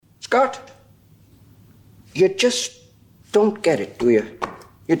Scott, you just don't get it, do you?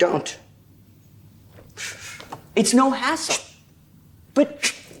 You don't. It's no hassle.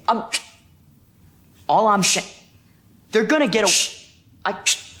 But all I'm saying, they're gonna get away.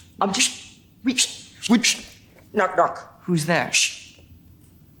 I'm just, Knock, knock. Who's there?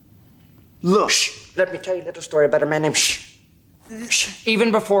 Look. Let me tell you a little story about a man named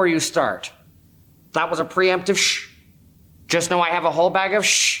Even before you start, that was a preemptive Just know I have a whole bag of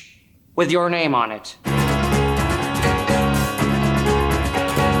with your name on it. I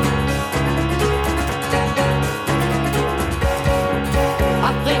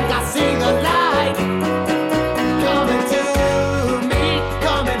think I see the light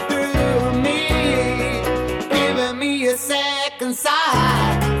coming through me, giving me a second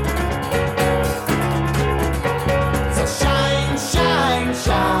sight. So shine, shine,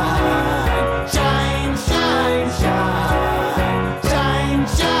 shine, shine, shine, shine, shine,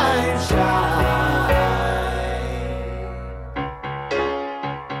 shine, shine.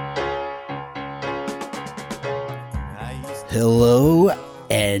 Hello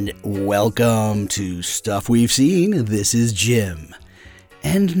and welcome to Stuff We've Seen. This is Jim.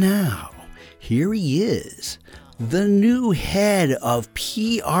 And now, here he is, the new head of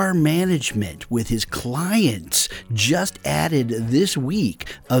PR management with his clients, just added this week,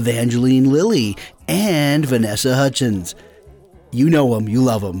 Evangeline Lilly and Vanessa Hudgens. You know him, you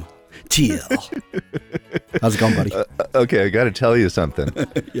love him. TL. How's it going, buddy? Okay, I got to tell you something.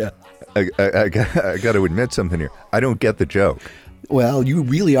 Yeah. I got to admit something here. I don't get the joke. Well, you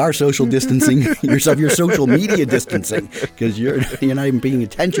really are social distancing yourself. You're social media distancing because you're not even paying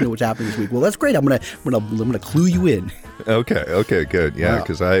attention to what's happening this week. Well, that's great. I'm gonna clue you in. Okay, good. Yeah,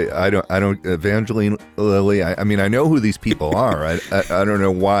 because I don't Evangeline Lilly. I mean, I know who these people are. I don't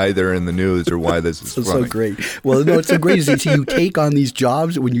know why they're in the news or why this is so great. Well, no, it's so great to see you take on these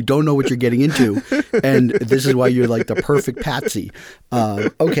jobs when you don't know what you're getting into, and this is why you're like the perfect patsy.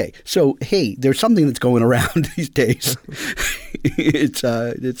 Okay, so hey, there's something that's going around these days.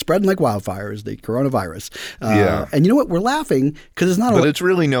 It's spreading like wildfire, is the coronavirus. Yeah. And you know what? We're laughing because it's not. But it's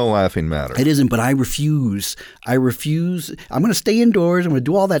really no laughing matter. It isn't. But I refuse. I'm going to stay indoors. I'm going to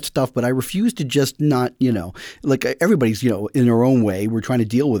do all that stuff. But I refuse to just not. Like everybody's. In their own way. We're trying to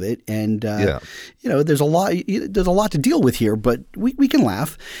deal with it, and there's a lot. There's a lot to deal with here. But we can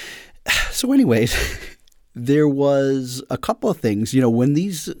laugh. So, anyways, there was a couple of things. When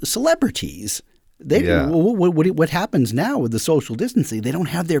these celebrities. What happens now with the social distancing? They don't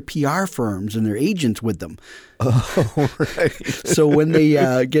have their PR firms and their agents with them. Oh, right. So when they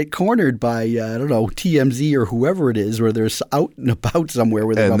get cornered by, TMZ or whoever it is, or they're out and about somewhere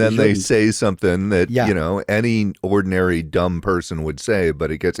where and then they say something that, any ordinary dumb person would say,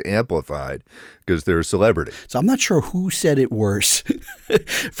 but it gets amplified because they're a celebrity. So I'm not sure who said it worse.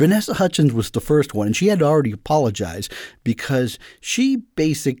 Vanessa Hudgens was the first one, and she had to already apologize because she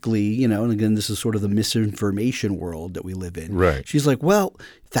basically, and again, this is sort of the misinformation world that we live in. Right. She's like, well,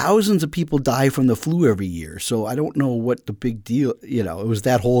 thousands of people die from the flu every year, so I don't know what the big deal. It was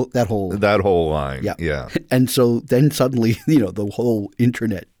that whole line. Yeah. And so then suddenly, the whole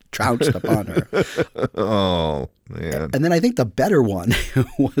internet trounced upon her. Oh, man. And then I think the better one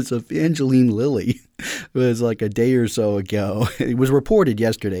was Evangeline Lilly. It was like a day or so ago. It was reported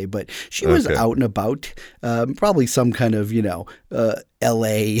yesterday, but she was out and about, probably some kind of,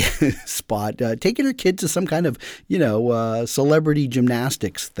 L.A. spot, taking her kids to some kind of, celebrity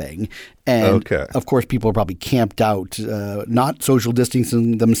gymnastics thing. And, of course, people are probably camped out, not social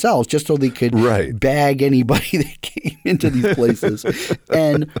distancing themselves, just so they could bag anybody that came into these places.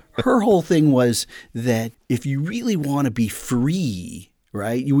 And her whole thing was that if you really want to be free,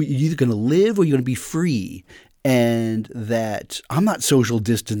 right, you're either going to live or you're going to be free. And that I'm not social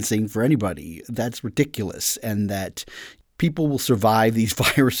distancing for anybody. That's ridiculous. And that people will survive these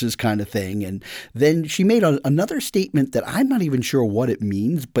viruses kind of thing. And then she made another statement that I'm not even sure what it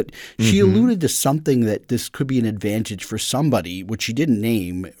means, but she alluded to something that this could be an advantage for somebody, which she didn't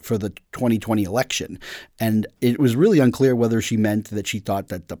name, for the 2020 election. And it was really unclear whether she meant that she thought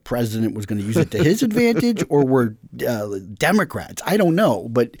that the president was going to use it to his advantage or were Democrats. I don't know.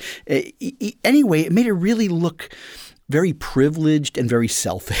 But anyway, it made her really look very privileged and very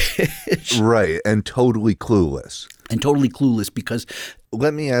selfish. Right. And totally clueless. Because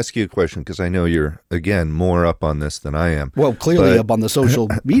let me ask you a question, because I know you're, again, more up on this than I am. Well, clearly up on the social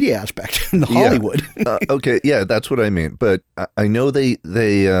media aspect in Hollywood. Okay, yeah, that's what I mean. But I know they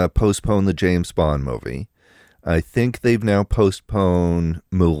postponed the James Bond movie. I think they've now postponed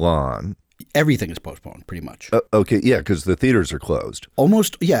Mulan. Everything is postponed, pretty much. Okay, yeah, because the theaters are closed.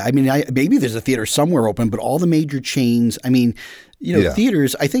 Almost, yeah. I mean, maybe there's a theater somewhere open, but all the major chains, I mean,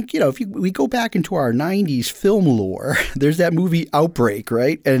 theaters, I think, if we go back into our 90s film lore, there's that movie Outbreak,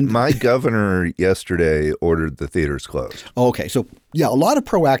 right? And My governor yesterday ordered the theaters closed. Okay, so yeah, a lot of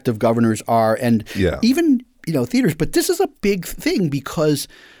proactive governors are, and even, theaters, but this is a big thing because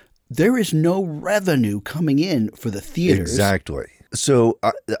there is no revenue coming in for the theaters. Exactly. So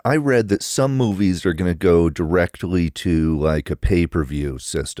I read that some movies are going to go directly to like a pay-per-view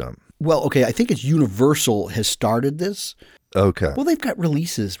system. Well, okay, I think it's Universal has started this. Okay. Well, they've got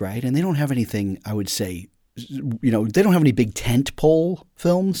releases, right? And they don't have anything, I would say, they don't have any big tent pole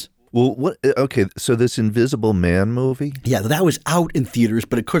films. Well, what? Okay, so this Invisible Man movie? Yeah, that was out in theaters,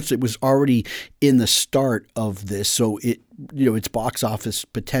 but of course it was already in the start of this, so its box office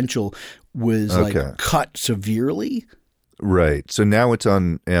potential was like cut severely. Right. So now it's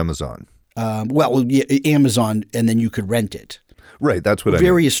on Amazon. Amazon, and then you could rent it. Right. That's what I mean.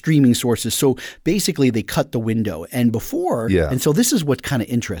 Various streaming sources. So basically they cut the window. And before, and so this is what's kind of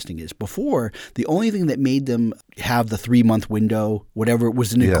interesting is before, the only thing that made them have the 3-month window, whatever,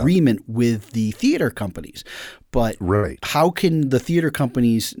 was an agreement with the theater companies. But how can the theater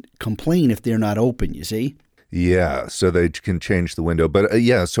companies complain if they're not open, you see? Yeah. So they can change the window. But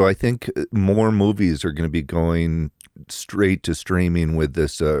so I think more movies are going to be going straight to streaming with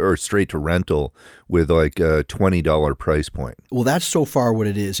this or straight to rental with like a $20 price point. Well, that's so far what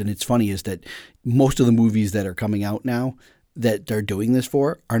it is. And it's funny is that most of the movies that are coming out now that they're doing this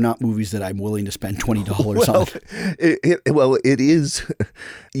for are not movies that I'm willing to spend $20 on. It is.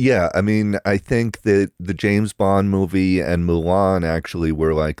 Yeah. I mean, I think that the James Bond movie and Mulan actually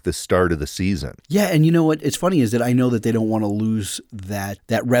were like the start of the season. Yeah. And you know what? It's funny is that I know that they don't want to lose that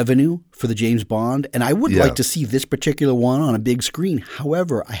revenue for the James Bond. And I would like to see this particular one on a big screen.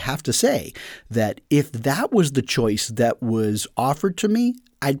 However, I have to say that if that was the choice that was offered to me,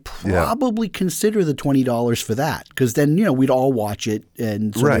 I'd probably consider the $20 for that because then, we'd all watch it.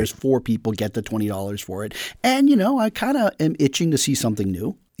 And so there's 4 people get the $20 for it. And, I kind of am itching to see something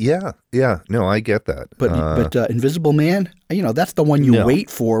new. Yeah. Yeah. No, I get that. But Invisible Man, that's the one you wait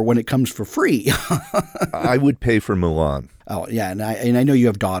for when it comes for free. I would pay for Mulan. Oh, yeah. And I know you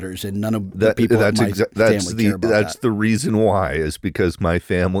have daughters and none of the people in my family care about That's the reason why is because my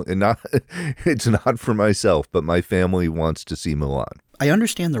family, it's not for myself, but my family wants to see Mulan. I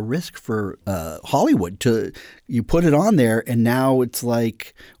understand the risk for Hollywood you put it on there and now it's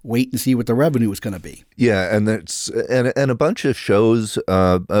like wait and see what the revenue is going to be. Yeah, and a bunch of shows,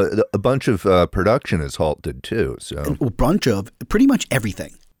 a bunch of production is halted too. So a bunch of pretty much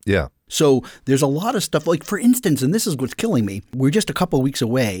everything. Yeah. So there's a lot of stuff like, for instance, and this is what's killing me. We're just a couple of weeks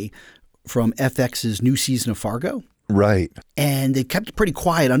away from FX's new season of Fargo. Right. And they kept it pretty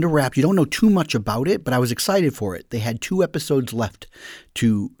quiet, under wraps. You don't know too much about it, but I was excited for it. They had 2 episodes left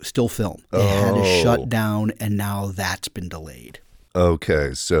to still film. They had to shut down, and now that's been delayed.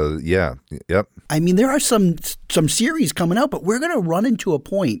 Okay. So, yeah. Yep. I mean, there are some series coming out, but we're going to run into a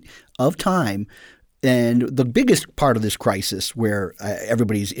point of time. And the biggest part of this crisis where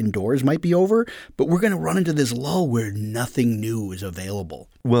everybody's indoors might be over, but we're going to run into this lull where nothing new is available.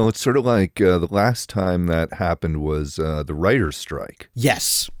 Well, it's sort of like the last time that happened was the writer's strike.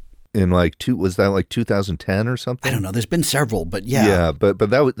 Yes. In was that like 2010 or something? I don't know. There's been several, but yeah. Yeah, but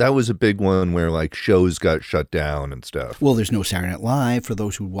that was a big one where like shows got shut down and stuff. Well, there's no Saturday Night Live for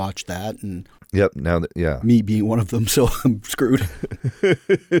those who watch that, and yep. Now that me being one of them, so I'm screwed.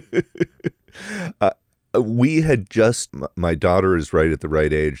 We had my daughter is right at the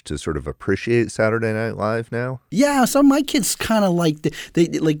right age to sort of appreciate Saturday Night Live now. Yeah, some of my kids kind of they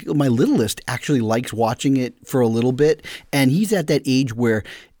like my littlest actually likes watching it for a little bit, and he's at that age where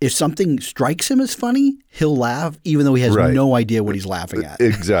if something strikes him as funny, he'll laugh even though he has no idea what he's laughing at.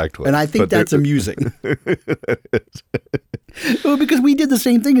 Exactly. And I think that's amusing. Well, because we did the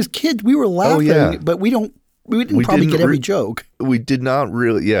same thing as kids. We were laughing, but we didn't probably get every joke. We did not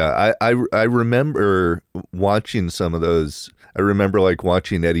really. Yeah, I remember watching some of those. I remember like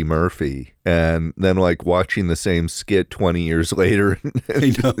watching Eddie Murphy and then like watching the same skit 20 years later.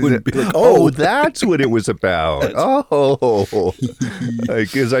 I know, and be like, oh, that's what it was about. Oh,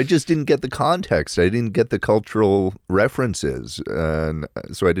 because I just didn't get the context. I didn't get the cultural references, and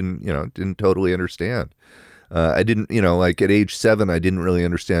so I didn't totally understand. I didn't, like at age 7, I didn't really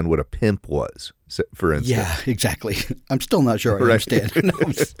understand what a pimp was, for instance. Yeah, exactly. I'm still not sure I understand.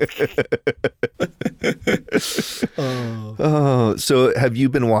 So have you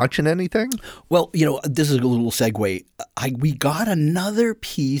been watching anything? Well, this is a little segue. We got another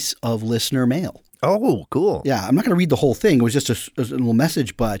piece of listener mail. Oh, cool. Yeah, I'm not going to read the whole thing. It was just a little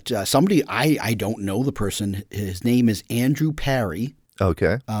message, but somebody, I don't know the person. His name is Andrew Parry.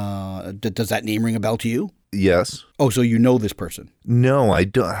 Okay. Does that name ring a bell to you? Yes. Oh, so you know this person? No, I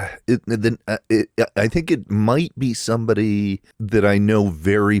don't. I think it might be somebody that I know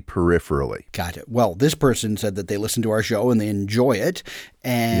very peripherally. Got it. Well, this person said that they listen to our show and they enjoy it,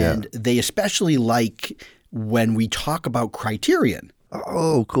 and they especially like when we talk about Criterion.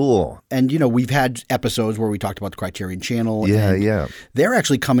 Oh, cool. And, we've had episodes where we talked about the Criterion Channel. Yeah, and yeah. They're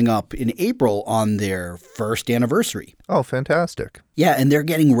actually coming up in April on their first anniversary. Oh, fantastic. Yeah, and they're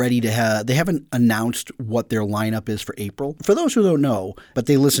getting ready to have – they haven't announced what their lineup is for April. For those who don't know, but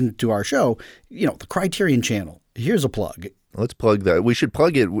they listen to our show, the Criterion Channel, here's a plug. Let's plug that. We should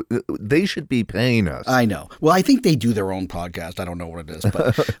plug it. They should be paying us. I know. Well, I think they do their own podcast. I don't know what it is,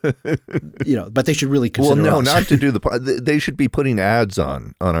 but but they should really consider. Well, no, us. not to do they should be putting ads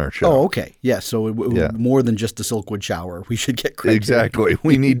on our show. Oh, okay. Yeah. So more than just the Silkwood shower, we should get credit. Exactly.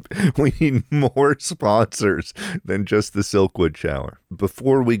 We need more sponsors than just the Silkwood shower.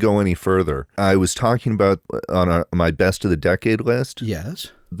 Before we go any further, I was talking about on my best of the decade list.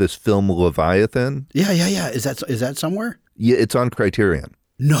 Yes. This film Leviathan. Yeah. Is that somewhere? Yeah, it's on Criterion.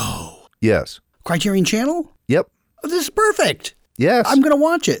 No. Yes. Criterion Channel? Yep. Oh, this is perfect. Yes. I'm going to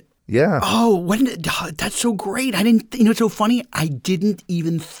watch it. Yeah. Oh, that's so great. I didn't, it's so funny. I didn't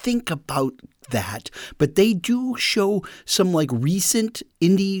even think about that, but they do show some like recent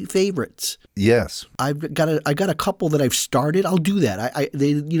indie favorites. Yes. I got a couple that I've started. I'll do that.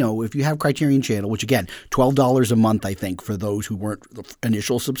 If you have Criterion Channel, which again, $12 a month, I think, for those who weren't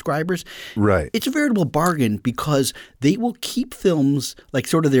initial subscribers. Right. It's a veritable bargain because they will keep films like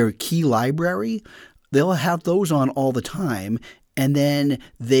sort of their key library. They'll have those on all the time. And then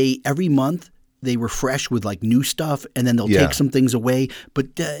every month they refresh with like new stuff, and then they'll take some things away. But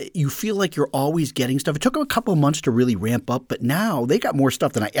you feel like you're always getting stuff. It took them a couple of months to really ramp up, but now they got more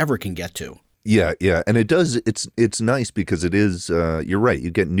stuff than I ever can get to. Yeah, and it does. It's nice because it is. You're right.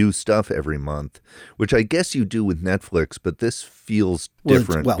 You get new stuff every month, which I guess you do with Netflix, but this feels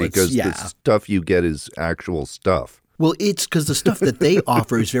different because the stuff you get is actual stuff. Well, it's because the stuff that they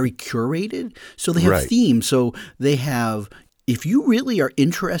offer is very curated. So they have themes. So they have. If you really are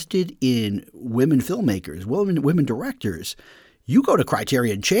interested in women filmmakers, women directors, you go to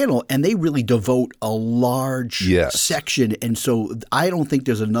Criterion Channel and they really devote a large section. And so I don't think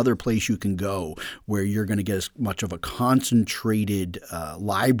there's another place you can go where you're going to get as much of a concentrated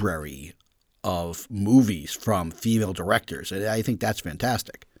library of movies from female directors. And I think that's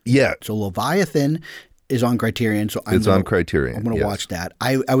fantastic. Yeah. So Leviathan is on Criterion. So it's on Criterion. I'm going to watch that.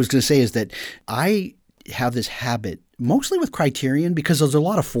 I was going to say is that I have this habit mostly with Criterion because there's a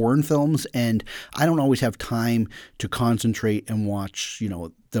lot of foreign films and I don't always have time to concentrate and watch,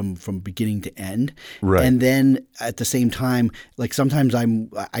 them from beginning to end. Right. And then at the same time, like sometimes I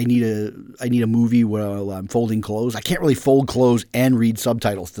need a movie while I'm folding clothes. I can't really fold clothes and read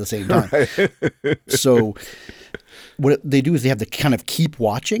subtitles at the same time. So what they do is they have to kind of keep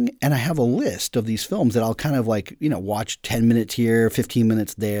watching, and I have a list of these films that I'll kind of like, watch 10 minutes here, 15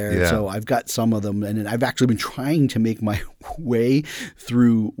 minutes there. Yeah. So I've got some of them, and I've actually been trying to make my way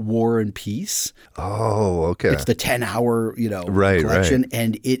through War and Peace. Oh, okay. It's the 10-hour, collection,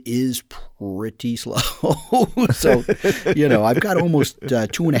 and it is pretty slow. So, I've got almost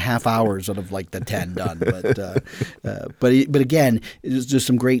 2.5 hours out of like the 10 done. But again, there's just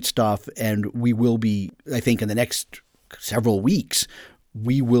some great stuff, and we will be, I think, in the next several weeks,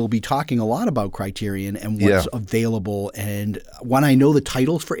 we will be talking a lot about Criterion and what's available. And when I know the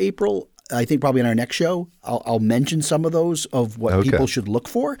titles for April, I think probably in our next show, I'll mention some of those of what people should look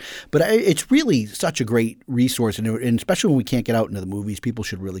for. But it's really such a great resource, and especially when we can't get out into the movies, people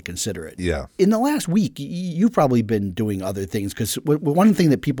should really consider it. Yeah. In the last week, you've probably been doing other things because one thing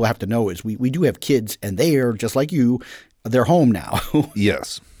that people have to know is we do have kids, and they are just like you. They're home now.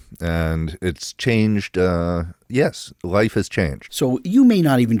 Yes. And it's changed. Yes, life has changed. So you may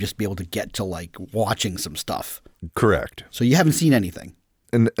not even just be able to get to like watching some stuff. Correct. So you haven't seen anything.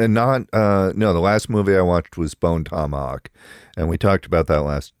 And not the last movie I watched was Bone Tomahawk, and we talked about that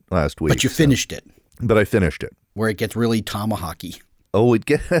last week. But you finished it. But I finished it. Where it gets really tomahawky. Oh,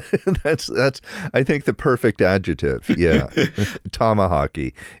 that's I think the perfect adjective. Yeah,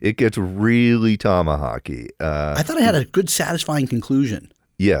 tomahawky. It gets really tomahawky. I thought it had a good, satisfying conclusion.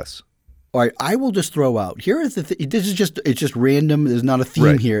 Yes. All right, I will just throw out. Here is it's just random. There's not a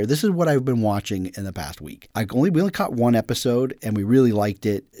theme here. This is what I've been watching in the past week. We only caught one episode, and we really liked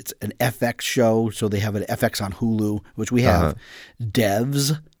it. It's an FX show, so they have an FX on Hulu, which we have.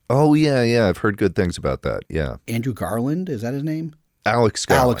 Devs. Oh, yeah. I've heard good things about that. Yeah. Andrew Garland, is that his name? Alex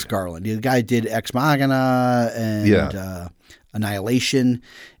Garland. Alex Garland. The guy did Ex Machina and Annihilation.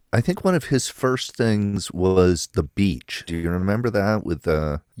 I think one of his first things was The Beach. Do you remember that with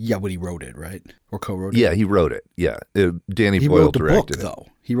Yeah, when he wrote it, right? Or co-wrote it? Yeah, he wrote it. Yeah. Danny He Boyle wrote the book, directed it. though.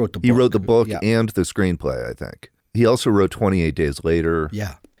 He wrote the book. He wrote the book Yeah. and the screenplay, I think. He also wrote 28 Days Later.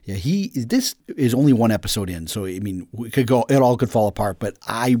 Yeah. Yeah, this is only one episode in, so I mean, it all could fall apart, but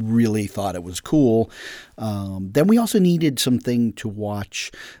I really thought it was cool. Then we also needed something to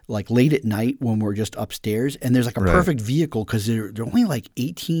watch like late at night when we're just upstairs, and there's like a perfect vehicle because they're only like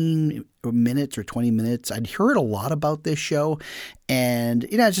 18 minutes or 20 minutes. I'd heard a lot about this show, and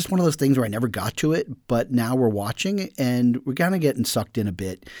it's just one of those things where I never got to it, but now we're watching it, and we're kind of getting sucked in a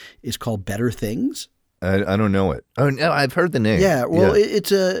bit. It's called Better Things. I don't know it. Oh, no, I've heard the name. Yeah, well,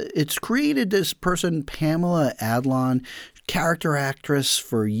 it's created this person, Pamela Adlon, character actress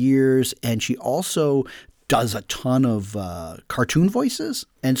for years, and she also does a ton of cartoon voices.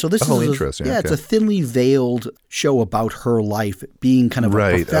 And so this is interesting. Yeah, it's a thinly veiled show about her life, being kind of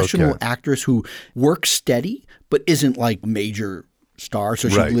a professional actress who works steady but isn't like major star. So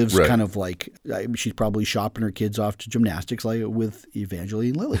she lives kind of like she's probably shopping her kids off to gymnastics like with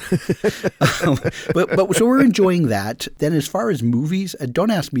Evangeline Lilly. But so we're enjoying that. Then as far as movies, don't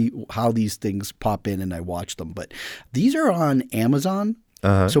ask me how these things pop in and I watch them, but these are on Amazon.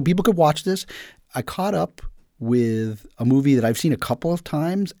 So people could watch this. I caught up with a movie that I've seen a couple of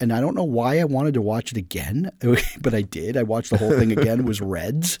times, and I don't know why I wanted to watch it again, but I did. I watched the whole thing again. It was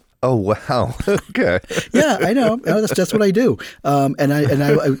Reds. Oh, wow. Okay. Yeah, I know. That's what I do.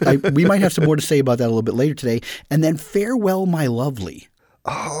 And we might have some more to say about that a little bit later today. And then Farewell, My Lovely.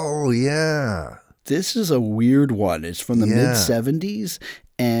 Oh, yeah. This is a weird one. It's from the mid-'70s,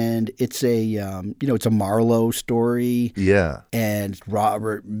 and it's a it's a Marlowe story. Yeah. And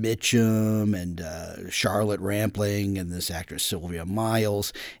Robert Mitchum and Charlotte Rampling and this actress Sylvia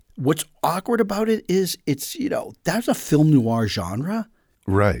Miles. What's awkward about it is it's that's a film noir genre.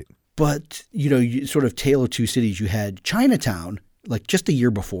 Right. But, you sort of Tale of Two Cities. You had Chinatown, like just a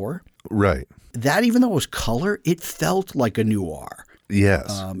year before. Right. That, even though it was color, it felt like a noir.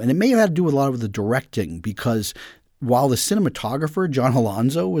 Yes. And it may have had to do with a lot of the directing because while the cinematographer, John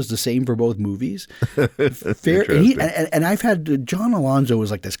Alonzo, was the same for both movies. And I've had John Alonzo was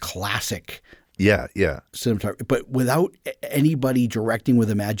like this classic cinematographer, but without anybody directing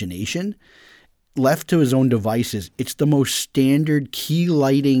with imagination. Left to his own devices, it's the most standard key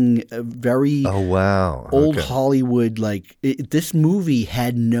lighting, very old Hollywood. Like this movie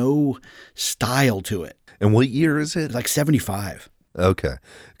had no style to it. And what year is it? It's like 75. Okay,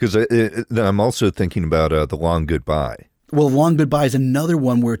 because I'm also thinking about The Long Goodbye. Well, Long Goodbye is another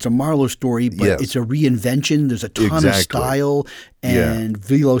one where it's a Marlowe story, but it's a reinvention. There's a ton of style, and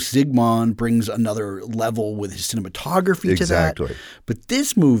Milos Zsigmond brings another level with his cinematography to that. But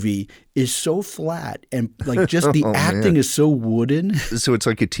this movie is so flat, and like just the acting is so wooden. So it's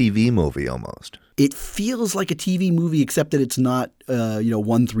like a TV movie almost. It feels like a TV movie, except that it's not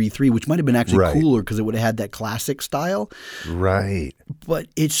 133, which might have been actually cooler because it would have had that classic style. Right. But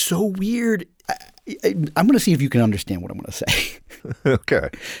it's so weird. I'm going to see if you can understand what I'm going to say. Okay.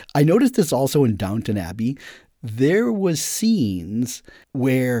 I noticed this also in Downton Abbey. There was scenes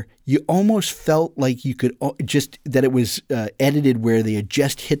where you almost felt like you could that it was edited where they had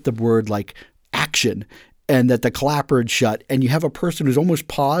just hit the word like action and that the clapper had shut, and you have a person who's almost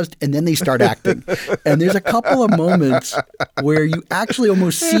paused and then they start acting. And there's a couple of moments where you actually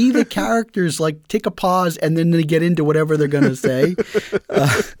almost see the characters like take a pause and then they get into whatever they're going to say.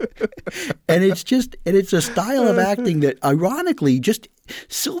 And it's a style of acting that ironically just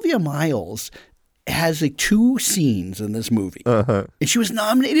Sylvia Miles has like 2 scenes in this movie. And she was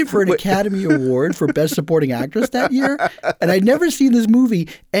nominated for an Academy Award for Best Supporting Actress that year. And I'd never seen this movie.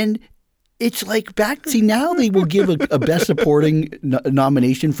 And it's like now they will give a Best Supporting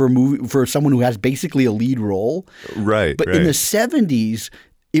nomination for a movie for someone who has basically a lead role. Right. But in the 70s,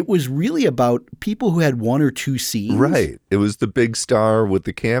 it was really about people who had 1 or 2 scenes. Right. It was the big star with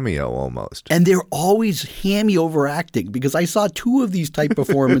the cameo almost. And they're always hammy overacting because I saw 2 of these type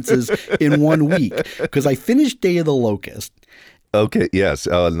performances in 1 week because I finished Day of the Locust. Okay, yes.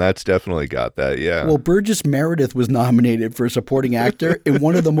 Oh, and that's definitely got that, yeah. Well, Burgess Meredith was nominated for a supporting actor in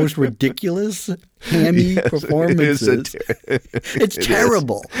one of the most ridiculous, hammy performances. It's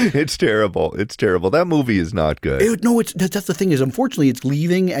terrible. It's terrible. It's terrible. That movie is not good. That's the thing is, unfortunately, it's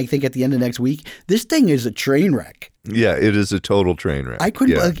leaving, I think, at the end of next week. This thing is a train wreck. Yeah, it is a total train wreck.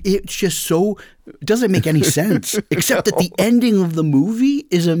 It's just so, it doesn't make any sense, except that the ending of the movie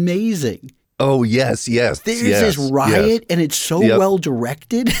is amazing. Oh, yes. There's this riot, and it's so well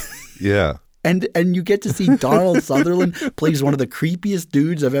directed. Yeah. And you get to see Donald Sutherland plays one of the creepiest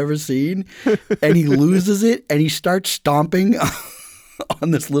dudes I've ever seen, and he loses it and he starts stomping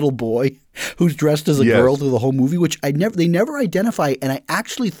on this little boy who's dressed as a girl through the whole movie, which they never identify. And I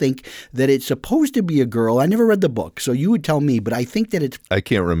actually think that it's supposed to be a girl. I never read the book, so you would tell me, but I think that I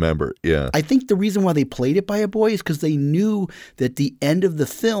can't remember. Yeah. I think the reason why they played it by a boy is because they knew that the end of the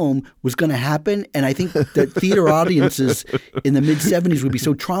film was going to happen. And I think that theater audiences in the mid-'70s would be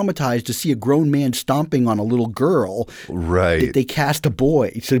so traumatized to see a grown man stomping on a little girl. Right. That they cast a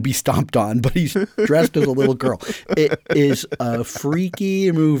boy to be stomped on, but he's dressed as a little girl. It is a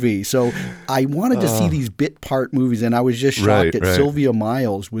freaky movie. So I wanted to see these bit part movies, and I was just shocked that Sylvia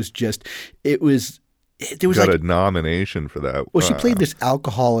Miles was just – there was got a nomination for that. Well, she played this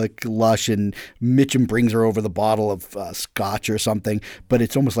alcoholic lush, and Mitchum brings her over the bottle of scotch or something. But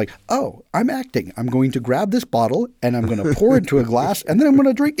it's almost like, oh, I'm acting. I'm going to grab this bottle and I'm going to pour it into a glass and then I'm going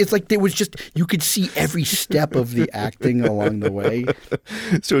to drink. It's like there was just you could see every step of the acting along the way.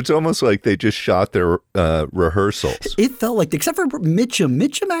 So it's almost like they just shot their rehearsals. It felt like, except for Mitchum.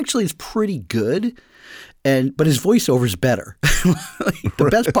 Mitchum actually is pretty good. But his voiceover is better. The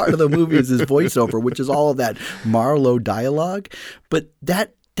best part of the movie is his voiceover, which is all of that Marlowe dialogue. But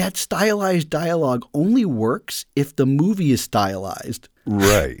that stylized dialogue only works if the movie is stylized.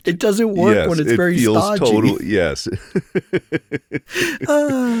 Right. It doesn't work when it's very feels stodgy. Yes.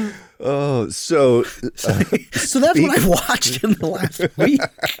 So that's what I've watched in the last week.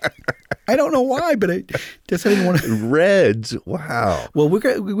 I don't know why, but I just didn't want to. Reds. Wow. Well, we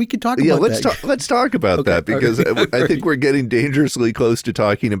could talk about that. Let's talk about that because I think we're getting dangerously close to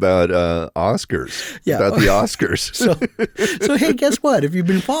talking about Oscars. Yeah. About the Oscars. So hey, guess what? If you've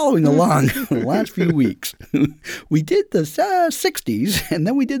been following along the last few weeks, we did the 60s and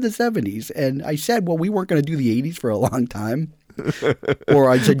then we did the 70s, and I said, well, we weren't going to do the 80s for a long time. Or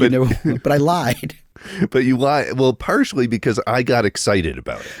I said, but I lied. But you lied. Well, partially because I got excited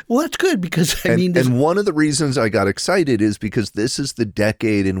about it. Well, that's good because, and one of the reasons I got excited is because this is the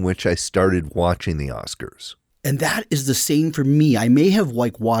decade in which I started watching the Oscars. And that is the same for me. I may have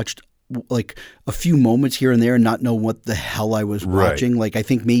watched a few moments here and there and not know what the hell I was watching. Like, I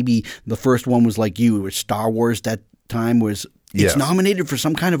think maybe the first one was like you. It was Star Wars that time was – it's nominated for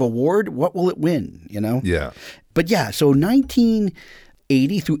some kind of award. What will it win, Yeah. But yeah, so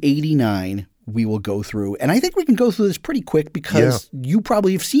 1980 through 89 we will go through. And I think we can go through this pretty quick because you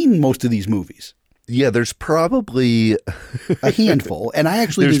probably have seen most of these movies. Yeah, there's probably a handful. And I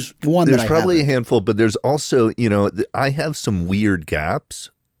actually there's one that I haven't. There's probably a handful, but there's also, I have some weird gaps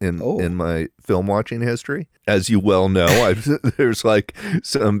in my film watching history. As you well know, there's like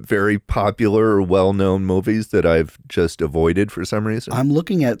some very popular or well-known movies that I've just avoided for some reason. I'm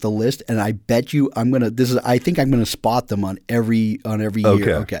looking at the list, and I bet you I think I'm gonna spot them on every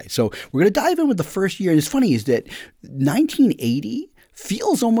year. Okay. So we're gonna dive in with the first year. It's funny is that 1980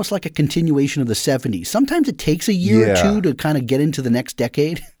 feels almost like a continuation of the 70s. Sometimes it takes a year or two to kind of get into the next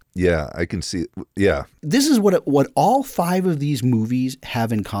decade. Yeah, I can see. Yeah. This is what all five of these movies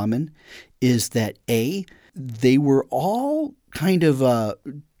have in common is that they were all kind of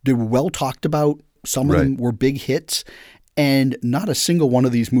they were well talked about. Some of them were big hits, and not a single one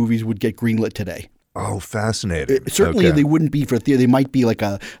of these movies would get greenlit today. Oh, fascinating. Certainly they wouldn't be for theater. They might be like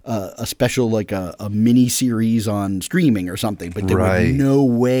a special, like a mini series on streaming or something, but there would no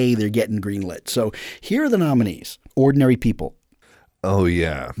way they're getting greenlit. So here are the nominees. Ordinary People. Oh,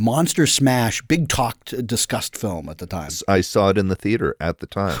 yeah. Monster Smash, big talked, discussed film at the time. I saw it in the theater at the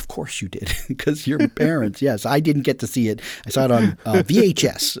time. Of course you did, because your parents, yes. I didn't get to see it. I saw it on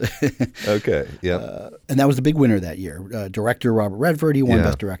VHS. Okay, yeah. And that was the big winner that year. Director Robert Redford, he won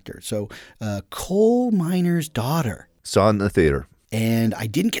Best Director. So Coal Miner's Daughter. Saw it in the theater. And I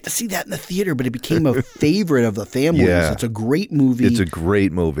didn't get to see that in the theater, but it became a favorite of the families. Yeah. It's a great movie. It's a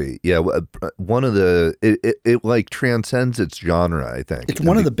great movie. Yeah, one of the it like transcends its genre. I think it's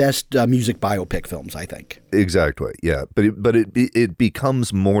one of the best music biopic films. I think exactly. Yeah, but it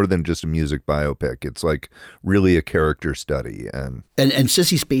becomes more than just a music biopic. It's like really a character study. And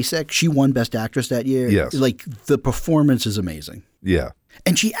Sissy Spacek, she won Best Actress that year. Yes, like the performance is amazing. Yeah.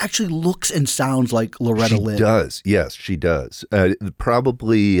 And she actually looks and sounds like Loretta Lynn. She does. Yes, she does.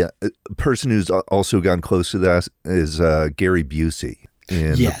 Probably a person who's also gone close to that is Gary Busey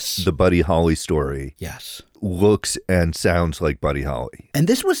in the Buddy Holly story. Yes. Looks and sounds like Buddy Holly. And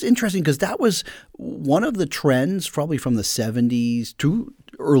this was interesting because that was one of the trends probably from the 70s to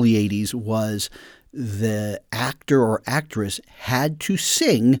early 80s was the actor or actress had to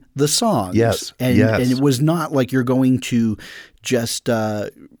sing the songs. Yes. And it was not like you're going to just,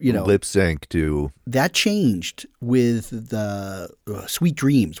 lip sync to. that changed with the Sweet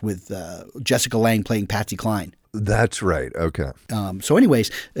Dreams with Jessica Lange playing Patsy Cline. That's right. Okay. So anyways,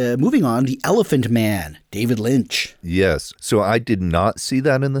 moving on, The Elephant Man, David Lynch. Yes. So I did not see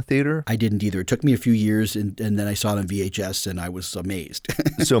that in the theater. I didn't either. It took me a few years, and then I saw it on VHS, and I was amazed.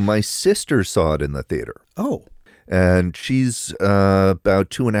 So my sister saw it in the theater. Oh. And she's about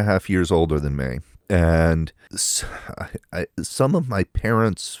 2.5 years older than me. And some of my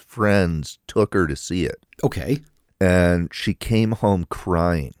parents' friends took her to see it. Okay. And she came home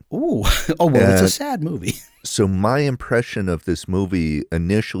crying. Ooh. Oh, well, it's a sad movie. So my impression of this movie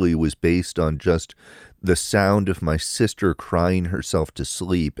initially was based on just the sound of my sister crying herself to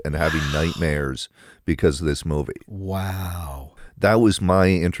sleep and having nightmares because of this movie. Wow. That was my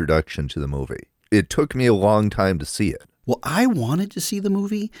introduction to the movie. It took me a long time to see it. Well, I wanted to see the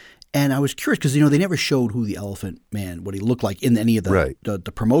movie, and I was curious because, they never showed who the Elephant Man, what he looked like in any of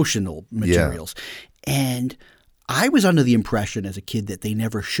the promotional materials. Yeah. And I was under the impression as a kid that they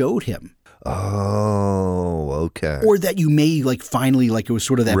never showed him. Oh, okay. Or that you may finally it was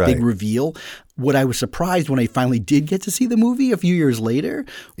sort of that big reveal. What I was surprised when I finally did get to see the movie a few years later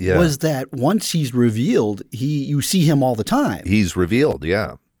was that once he's revealed, you see him all the time. He's revealed,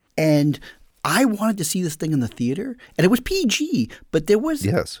 yeah. And I wanted to see this thing in the theater, and it was PG, but it was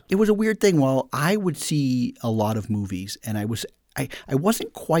a weird thing. While I would see a lot of movies, and I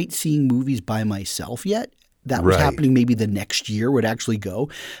wasn't quite seeing movies by myself yet. That was happening maybe the next year would actually go.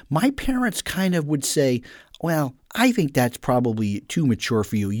 My parents kind of would say, well, I think that's probably too mature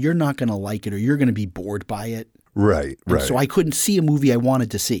for you. You're not going to like it, or you're going to be bored by it. Right. So I couldn't see a movie I wanted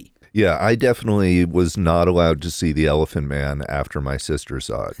to see. Yeah, I definitely was not allowed to see The Elephant Man after my sister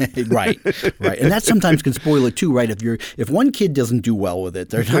saw it. Right. And that sometimes can spoil it too, right? If one kid doesn't do well with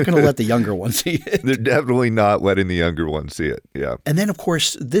it, they're not going to let the younger one see it. They're definitely not letting the younger one see it. Yeah. And then, of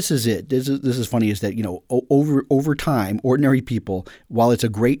course, this is it. This is funny is that, over time, Ordinary People, while it's a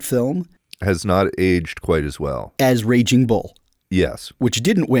great film, has not aged quite as well as Raging Bull. Yes. Which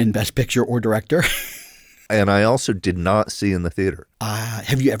didn't win Best Picture or Director. And I also did not see in the theater.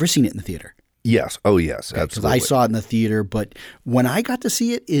 Have you ever seen it in the theater? Yes. Oh, yes. Okay, absolutely. Because I saw it in the theater, but when I got to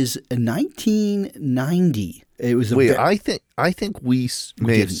see it is in 1990. It was I think we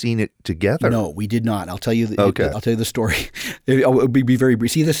may have seen it together. No, we did not. I'll tell you. Okay. I'll tell you the story. It'll be very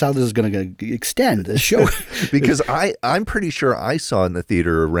brief. See, this is how this is going to extend the show. Because I'm pretty sure I saw it in the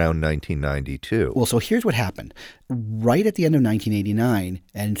theater around 1992. Well, so here's what happened. Right at the end of 1989,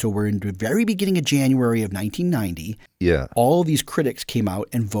 and so we're in the very beginning of January of 1990. Yeah. All of these critics came out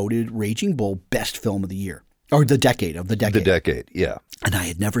and voted Raging Bull best film of the year. Or the decade. The decade, yeah. And I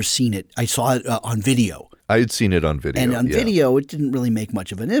had never seen it. I saw it on video. I had seen it on video. And on video, it didn't really make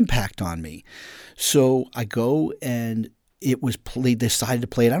much of an impact on me. So I go and it was played, decided to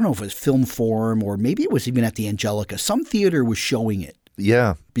play it. I don't know if it was Film Forum or maybe it was even at the Angelica. Some theater was showing it.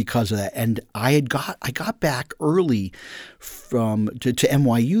 Yeah. Because of that. And I got back early to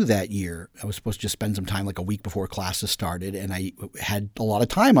NYU that year. I was supposed to just spend some time like a week before classes started. And I had a lot of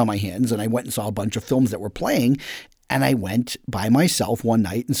time on my hands. And I went and saw a bunch of films that were playing. And I went by myself one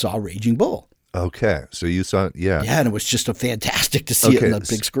night and saw Raging Bull. Okay. So you saw it, yeah. Yeah, and it was just fantastic to see it on the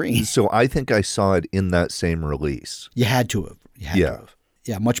big screen. So I think I saw it in that same release. You had to have.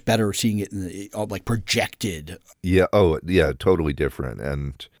 Yeah, much better seeing it in the, projected. Yeah. Oh, yeah. Totally different.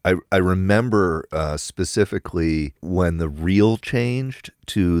 And I remember specifically when the reel changed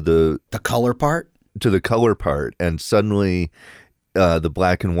to the color part. To the color part, and suddenly the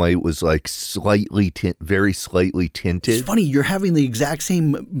black and white was like very slightly tinted. It's funny. You're having the exact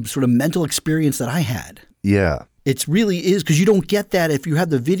same sort of mental experience that I had. Yeah. It really is because you don't get that if you have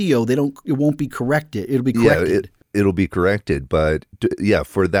the video. It won't be corrected. It'll be corrected. Yeah, it'll be corrected, but yeah,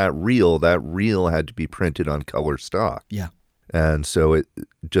 for that reel had to be printed on color stock. Yeah. And so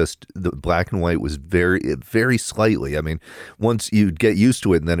the black and white was very, very slightly. I mean, once you get used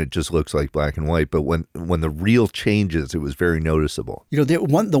to it, and then it just looks like black and white. But when the reel changes, it was very noticeable. The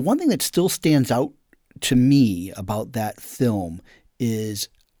one thing that still stands out to me about that film is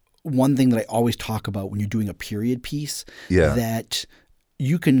one thing that I always talk about when you're doing a period piece. Yeah. That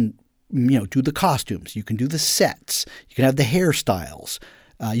you can do the costumes, you can do the sets, you can have the hairstyles.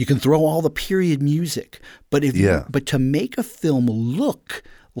 You can throw all the period music, but to make a film look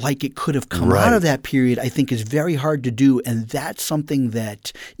like it could have come out of that period, I think is very hard to do, and that's something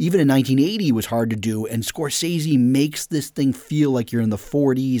that even in 1980 was hard to do. And Scorsese makes this thing feel like you're in the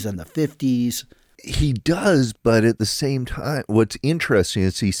 40s and the 50s. He does, but at the same time, what's interesting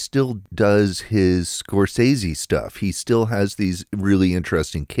is he still does his Scorsese stuff. He still has these really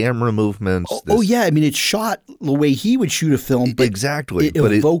interesting camera movements. Oh yeah, I mean, it's shot the way he would shoot a film, but exactly, it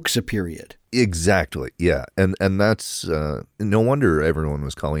evokes a period. Exactly, yeah, and that's no wonder everyone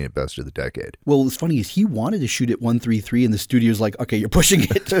was calling it best of the decade. Well, what's funny is he wanted to shoot it 1:3:3, and the studio's like, "Okay, you're pushing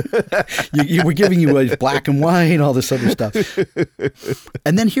it. We're giving you a black and white, all this other stuff."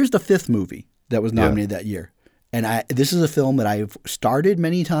 And then here's the fifth movie that was nominated that year, and this is a film that I've started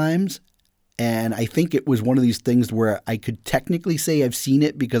many times. And I think it was one of these things where I could technically say I've seen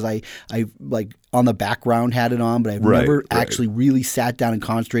it because I like on the background had it on, but I've never actually really sat down and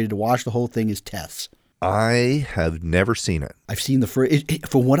concentrated to watch the whole thing. Is Tess. I have never seen it. I've seen the first.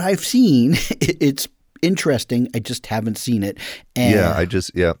 For what I've seen, it's interesting. I just haven't seen it. And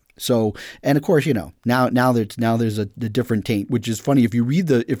So, and of course, now there's a different taint, which is funny. If you read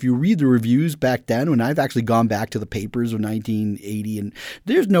the reviews back then, when I've actually gone back to the papers of 1980, and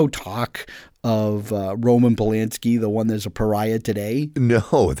there's no talk of Roman Polanski, the one that's a pariah today.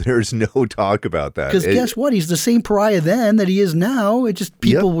 No, there's no talk about that. Because guess what? He's the same pariah then that he is now. It just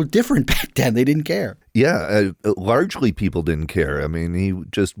people were different back then. They didn't care. Yeah, largely people didn't care. I mean, he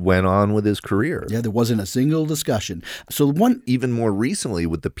just went on with his career. Yeah, there wasn't a single discussion. So even more recently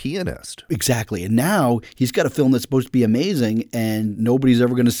with The Pianist. Exactly. And now he's got a film that's supposed to be amazing and nobody's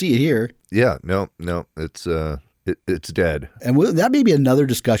ever going to see it here. Yeah, no, it's dead. And that may be another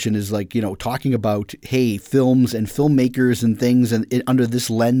discussion is like, talking about, hey, films and filmmakers and things and under this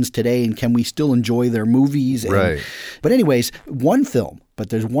lens today, and can we still enjoy their movies? Right. But anyways,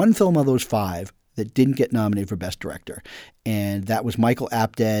 there's one film of those five that didn't get nominated for Best Director. And that was Michael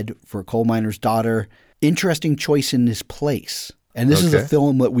Apted for Coal Miner's Daughter. Interesting choice in his place. And this is a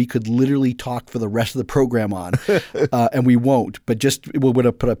film that we could literally talk for the rest of the program on, and we won't. But just we're going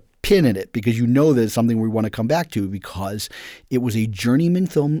to put a pin in it because that it's something we want to come back to because it was a journeyman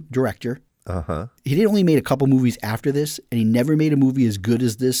film director. He did only made a couple movies after this, and he never made a movie as good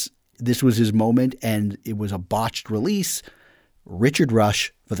as this. This was his moment, and it was a botched release. Richard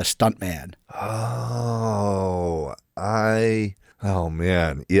Rush for The Stuntman. Oh,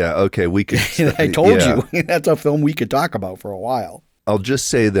 man. Yeah, okay. We could. I told you. That's a film we could talk about for a while. I'll just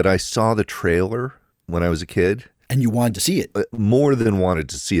say that I saw the trailer when I was a kid. And you wanted to see it? More than wanted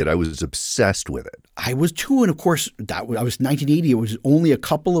to see it. I was obsessed with it. I was too. And of course, I was 1980. It was only a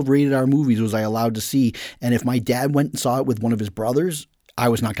couple of rated R movies was I allowed to see. And if my dad went and saw it with one of his brothers, I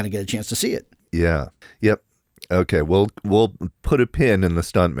was not going to get a chance to see it. Yeah. Yep. Okay, we'll put a pin in The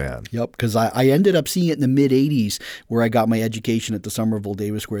Stuntman. Yep, because I ended up seeing it in the mid-'80s where I got my education at the Somerville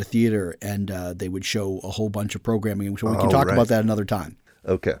Davis Square Theater, and they would show a whole bunch of programming. So we can talk about that another time.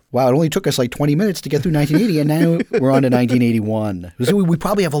 Okay. Wow, it only took us like 20 minutes to get through 1980, and now we're on to 1981. So we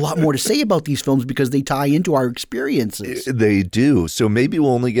probably have a lot more to say about these films because they tie into our experiences. They do. So maybe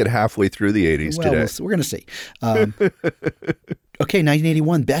we'll only get halfway through the 80s today. We're going to see. Okay,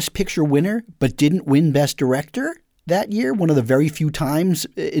 1981, Best Picture winner, but didn't win Best Director that year. One of the very few times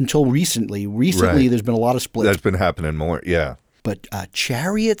until recently. Recently, there's been a lot of splits. That's been happening more, yeah. But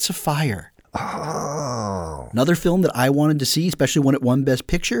Chariots of Fire. Oh. Another film that I wanted to see, especially when it won Best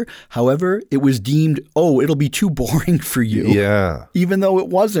Picture. However, it was deemed, it'll be too boring for you. Yeah. Even though it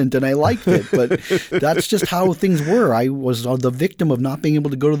wasn't, and I liked it. But that's just how things were. I was the victim of not being able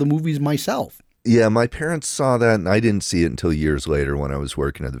to go to the movies myself. Yeah, my parents saw that, and I didn't see it until years later when I was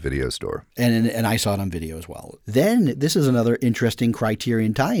working at the video store. And I saw it on video as well. Then, this is another interesting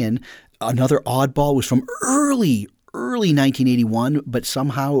Criterion tie-in. Another oddball was from early 1981, but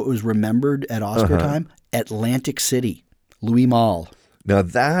somehow it was remembered at Oscar time. Atlantic City, Louis Malle. Now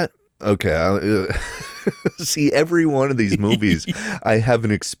that, okay, see, every one of these movies I have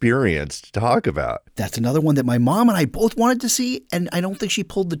an experience to talk about. That's another one that my mom and I both wanted to see, and I don't think she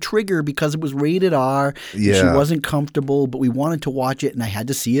pulled the trigger because it was rated R. Yeah. She wasn't comfortable, but we wanted to watch it, and I had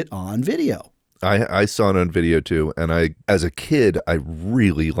to see it on video. I saw it on video too, and as a kid, I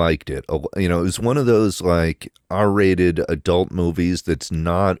really liked it. It was one of those like R-rated adult movies that's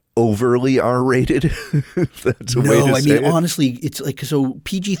not overly R-rated. That's a way to say it. Honestly, it's like, so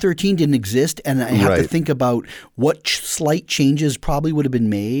PG-13 didn't exist, and I have to think about what slight changes probably would have been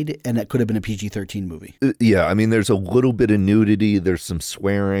made, and that could have been a PG-13 movie. Yeah, I mean, there's a little bit of nudity, there's some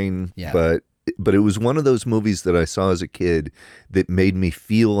swearing, but it was one of those movies that I saw as a kid that made me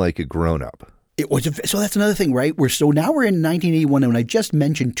feel like a grown-up. It was so that's another thing, right? Now we're in 1981, and I just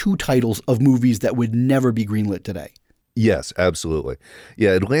mentioned two titles of movies that would never be greenlit today. Yes, absolutely.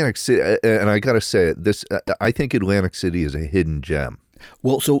 Yeah, Atlantic City, and I got to say this. I think Atlantic City is a hidden gem.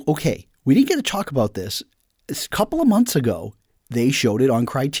 Well, we didn't get to talk about this. A couple of months ago, they showed it on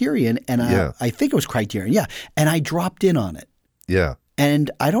Criterion, and I think it was Criterion, yeah. And I dropped in on it. Yeah.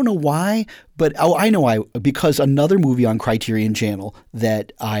 And I don't know why, but I know why, because another movie on Criterion Channel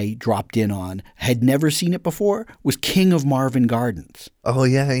that I dropped in on, had never seen it before, was King of Marvin Gardens. Oh,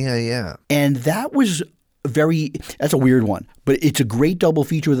 yeah. And that was that's a weird one, but it's a great double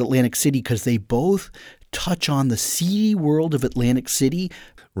feature with Atlantic City because they both touch on the seedy world of Atlantic City.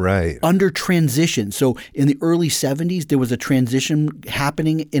 Right. Under transition. So in the early 70s, there was a transition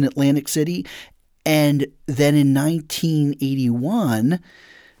happening in Atlantic City. And then in 1981,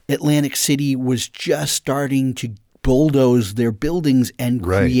 Atlantic City was just starting to bulldoze their buildings and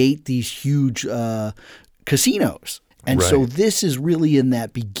create these huge casinos. And so this is really in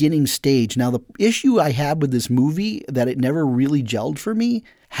that beginning stage. Now, the issue I had with this movie, that it never really gelled for me,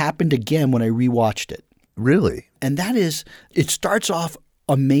 happened again when I rewatched it. Really? And that is, it starts off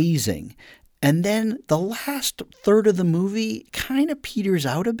amazing. And then the last third of the movie kind of peters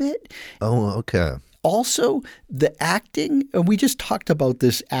out a bit. Oh, okay. Also, the acting, and we just talked about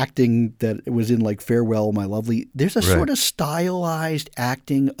this acting that was in like Farewell, My Lovely. There's a sort of stylized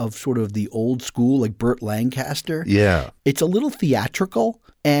acting of sort of the old school, like Burt Lancaster. Yeah. It's a little theatrical,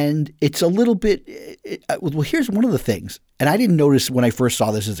 and it's a little bit, well, here's one of the things, and I didn't notice when I first saw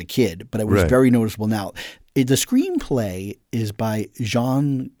this as a kid, but it was very noticeable now. The screenplay is by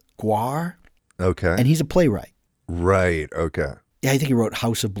Jean Guar. Okay. And he's a playwright. Right. Okay. Yeah, I think he wrote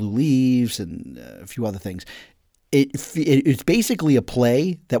House of Blue Leaves and a few other things. It's basically a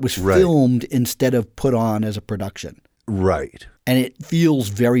play that was filmed instead of put on as a production. Right. And it feels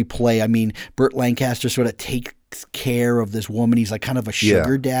very play. I mean, Burt Lancaster sort of takes care of this woman. He's like kind of a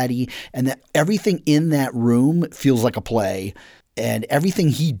sugar daddy. And that everything in that room feels like a play. And everything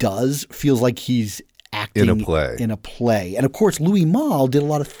he does feels like he's acting in a play. And of course, Louis Malle did a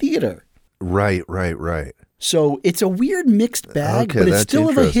lot of theater. Right. So it's a weird mixed bag, but it's still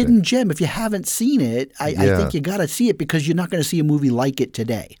a hidden gem. If you haven't seen it, I think you got to see it because you're not going to see a movie like it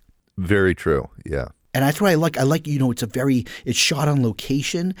today. Very true. Yeah. And that's what I like. I like, it's shot on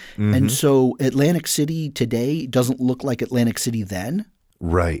location. Mm-hmm. And so Atlantic City today doesn't look like Atlantic City then.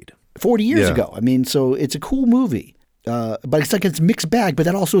 Right. 40 years ago. I mean, so it's a cool movie. But it's like it's mixed bag, but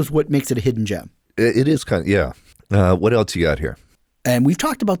that also is what makes it a hidden gem. It is kind of, yeah. What else you got here? And we've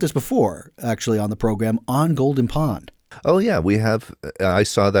talked about this before, actually, on the program, On Golden Pond. Oh, yeah, we have. I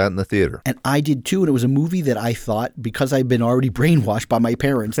saw that in the theater. And I did too. And it was a movie that I thought, because I've been already brainwashed by my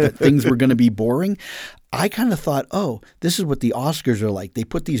parents that things were going to be boring, I kind of thought, oh, this is what the Oscars are like. They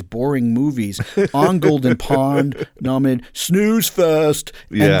put these boring movies on Golden Pond, nominated, snooze fest.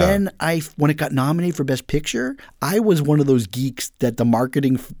 Yeah. And then when it got nominated for Best Picture, I was one of those geeks that the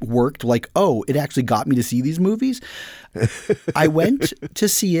marketing worked like, oh, it actually got me to see these movies. I went to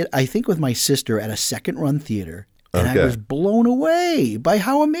see it, I think with my sister at a second run theater. And I was blown away by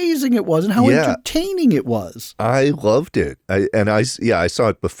how amazing it was and how entertaining it was. I loved it. I saw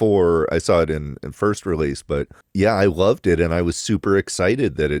it before. I saw it in first release, but yeah, I loved it. And I was super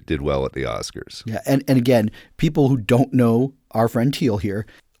excited that it did well at the Oscars. Yeah. And again, people who don't know our friend Teal here,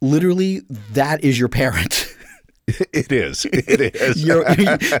 literally that is your parent. It is. It is.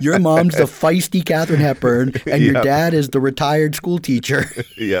 Your mom's the feisty Katharine Hepburn, and your dad is the retired school teacher.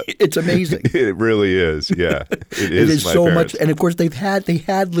 Yeah, it's amazing. It really is. Yeah, it is so much. And of course, they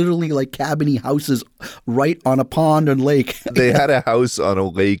had literally like cabiny houses right on a pond and lake. They had a house on a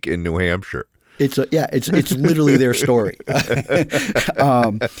lake in New Hampshire. It's literally their story.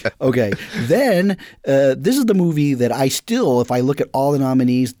 Okay. Then this is the movie that I still, if I look at all the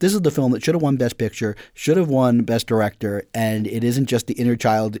nominees, this is the film that should have won Best Picture, should have won Best Director, and it isn't just the inner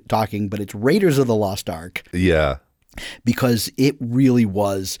child talking, but it's Raiders of the Lost Ark. Yeah. Because it really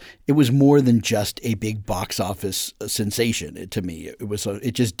was. It was more than just a big box office sensation to me.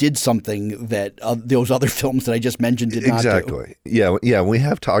 It just did something that those other films that I just mentioned did not do. Exactly. Yeah. We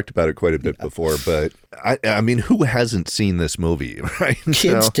have talked about it quite a bit before, but I mean, who hasn't seen this movie, right?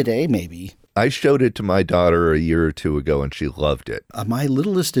 Kids today, maybe. I showed it to my daughter a year or two ago, and she loved it. My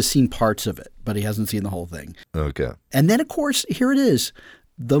littlest has seen parts of it, but he hasn't seen the whole thing. Okay. And then, of course, here it is.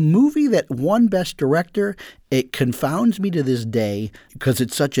 The movie that won Best Director, it confounds me to this day because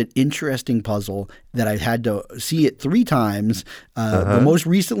it's such an interesting puzzle that I've had to see it 3 times. The most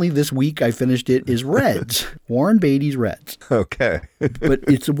recently this week I finished it is Reds, Warren Beatty's Reds. Okay. But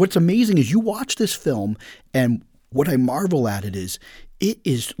what's amazing is you watch this film, and what I marvel at it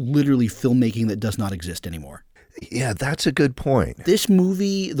is literally filmmaking that does not exist anymore. Yeah, that's a good point. This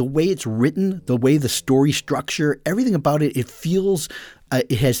movie, the way it's written, the way the story structure, everything about it, it feels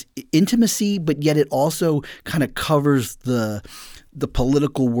it has intimacy, but yet it also kind of covers the the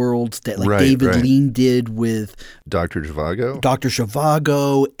political worlds that like Right, David right. Lean did with Dr. Zhivago? Dr.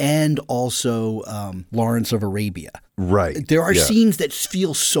 Zhivago and also Lawrence of Arabia. Right. There are yeah. scenes that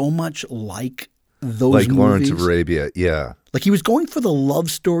feel so much like those like movies. Lawrence of Arabia. Yeah. Like he was going for the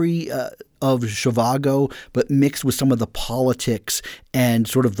love story of Zhivago, but mixed with some of the politics and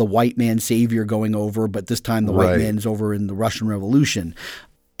sort of the white man savior going over, but this time the white Right. man is over in the Russian Revolution.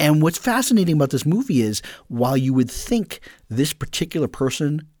 And what's fascinating about this movie is while you would think this particular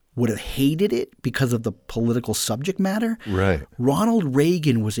person would have hated it because of the political subject matter, Right. Ronald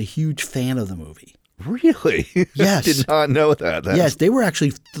Reagan was a huge fan of the movie. Really? Yes. Did not know that. That's, Yes, they were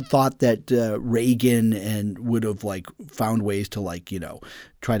actually thought that Reagan and would have like found ways to like,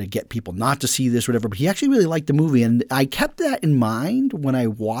 try to get people not to see this or whatever. But he actually really liked the movie. And I kept that in mind when I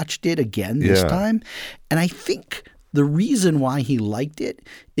watched it again this Yeah. time. And I think the reason why he liked it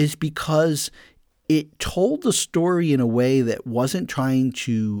is because it told the story in a way that wasn't trying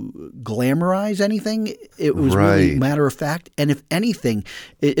to glamorize anything. It was really Right. matter of fact. And if anything,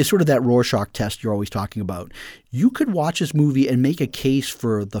 it's sort of that Rorschach test you're always talking about. You could watch this movie and make a case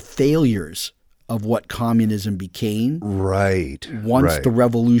for the failures of what communism became Right. once right. the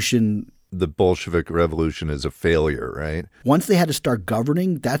revolution. The Bolshevik Revolution is a failure, right? Once they had to start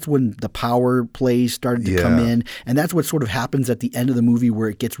governing, that's when the power plays started to come Yeah. in. And that's what sort of happens at the end of the movie where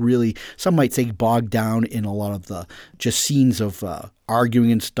it gets really, some might say, bogged down in a lot of the just scenes of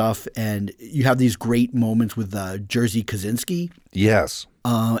arguing and stuff. And you have these great moments with Jerzy Kaczynski. Yes.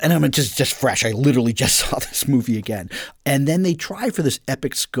 And I'm just fresh. I literally just saw this movie again. And then they try for this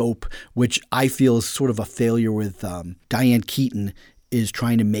epic scope, which I feel is sort of a failure with Diane Keaton is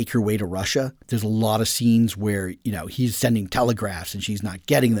trying to make her way to Russia. There's a lot of scenes where, he's sending telegraphs and she's not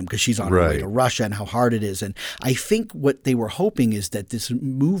getting them because she's on her way Right. to Russia and how hard it is. And I think what they were hoping is that this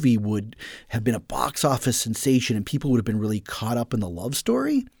movie would have been a box office sensation and people would have been really caught up in the love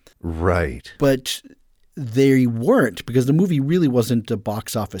story. Right. But they weren't because the movie really wasn't a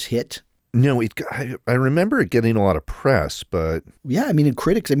box office hit. No, I remember it getting a lot of press, but Yeah, in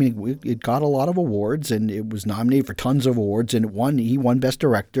critics, it got a lot of awards and it was nominated for tons of awards and he won Best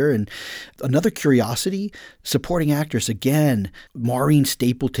Director. And another curiosity, supporting actress again, Maureen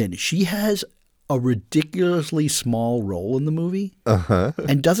Stapleton. She has a ridiculously small role in the movie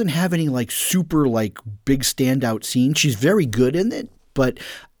and doesn't have any super big standout scenes. She's very good in it, but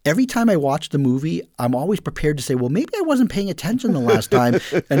every time I watch the movie, I'm always prepared to say, well, maybe I wasn't paying attention the last time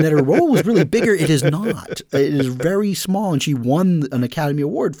and that her role was really bigger. It is not. It is very small. And she won an Academy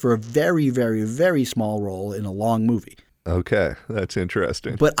Award for a very, very, very small role in a long movie. okay, that's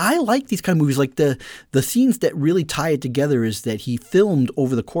interesting. But I like these kind of movies. Like the scenes that really tie it together is that he filmed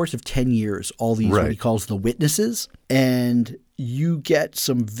over the course of 10 years all these what he Right. calls the witnesses. And you get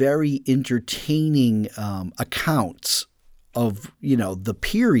some very entertaining accounts of the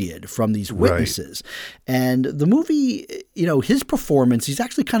period from these witnesses. And the movie, his performance, he's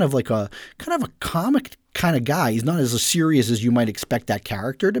actually kind of a comic kind of guy. He's not as serious as you might expect that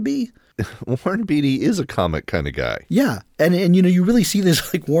character to be. Warren Beatty is a comic kind of guy. Yeah. And you really see this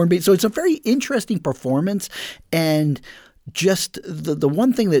Warren Beatty. So it's a very interesting performance. And just the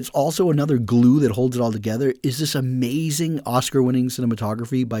one thing that's also another glue that holds it all together is this amazing Oscar-winning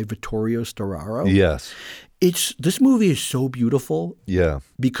cinematography by Vittorio Storaro. Yes. This movie is so beautiful Yeah.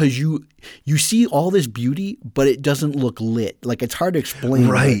 because you see all this beauty, but it doesn't look lit. Like it's hard to explain.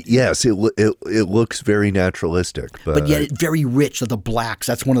 Right. Yes. It looks very naturalistic, But yet it's very rich. The blacks,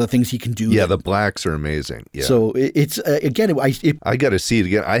 that's one of the things he can do. yeah, the blacks are amazing. Yeah. So it's again, I got to see it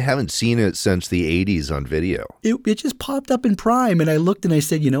again. I haven't seen it since the 80s on video. it just popped up in Prime, and I looked and I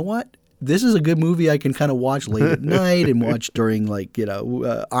said, you know what? This is a good movie I can kind of watch late at night and watch during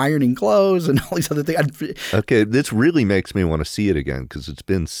ironing clothes and all these other things. Okay, this really makes me want to see it again because it's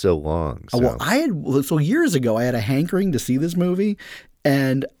been so long. So. Well, years ago I had a hankering to see this movie,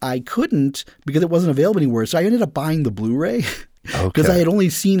 and I couldn't because it wasn't available anywhere. So I ended up buying the Blu-ray because I had only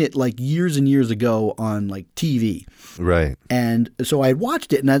seen it years and years ago on TV. Right. And so I had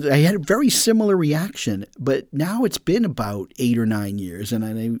watched it, and I had a very similar reaction. But now it's been about 8 or 9 years, and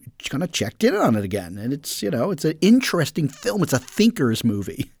I kind of checked in on it again. And it's it's an interesting film. It's a thinker's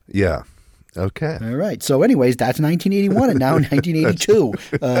movie. Yeah. Okay. All right. So, anyways, that's 1981, and now 1982.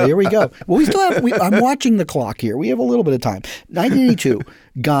 Here we go. Well, we still have. I'm watching the clock here. We have a little bit of time. 1982,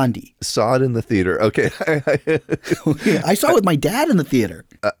 Gandhi. Saw it in the theater. Okay. I saw it with my dad in the theater.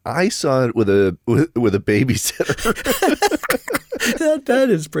 I saw it with a babysitter. that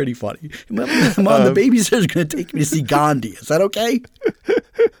is pretty funny. Mom, the babysitter's going to take me to see Gandhi. Is that okay?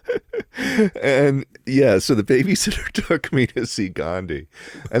 And yeah, so the babysitter took me to see Gandhi.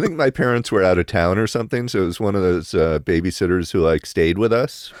 I think my parents were out of town or something, so it was one of those babysitters who like stayed with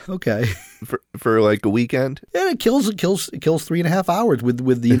us Okay. for like a weekend. Yeah, it kills 3.5 hours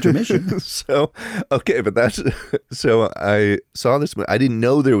with the intermission. So okay, but that's so I saw this. I didn't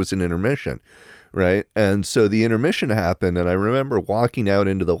know there was an intermission, right? And so the intermission happened, and I remember walking out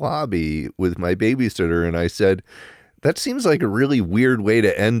into the lobby with my babysitter, and I said, that seems like a really weird way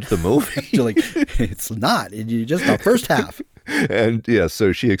to end the movie. You're like, it's not. You just the first half. And yeah,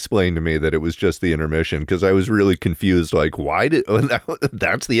 so she explained to me that it was just the intermission because I was really confused. Like, why did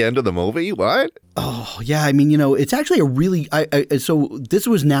that's the end of the movie? What? Oh yeah, I mean, it's actually a really. So this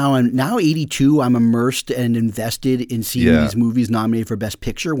was I'm now 82. I'm immersed and invested in seeing these movies nominated for Best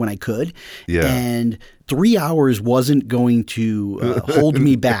Picture when I could. Yeah. And 3 hours wasn't going to hold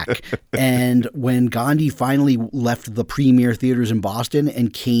me back. And when Gandhi finally left the premiere theaters in Boston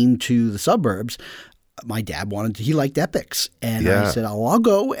and came to the suburbs, my dad he liked epics, and I said, I'll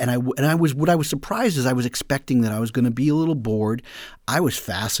go. And I was surprised is I was expecting that I was going to be a little bored. I was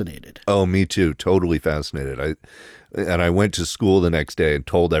fascinated. Oh, me too. Totally fascinated. I went to school the next day and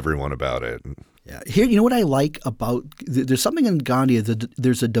told everyone about it. Yeah. Here, you know what I like about there's something in Gandhi.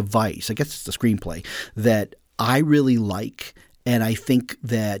 There's a device. I guess it's the screenplay that I really like. And I think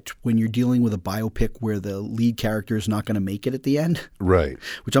that when you're dealing with a biopic where the lead character is not going to make it at the end, right?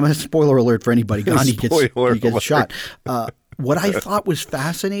 Which I'm a spoiler alert for anybody. Gandhi gets shot. What I thought was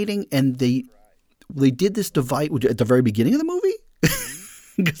fascinating, and they did this device at the very beginning of the movie.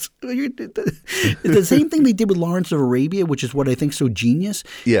 The same thing they did with Lawrence of Arabia, which is what I think is so genius.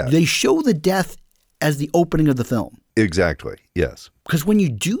 Yeah, they show the death as the opening of the film. Exactly. Yes. Because when you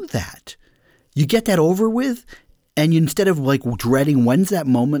do that, you get that over with. And instead of like dreading when's that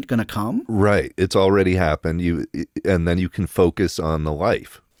moment going to come? Right. It's already happened. And then you can focus on the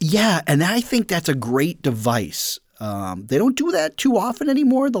life. Yeah. And I think that's a great device. They don't do that too often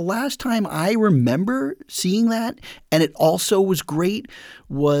anymore. The last time I remember seeing that, and it also was great,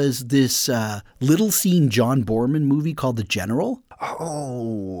 was this little scene John Boorman movie called The General.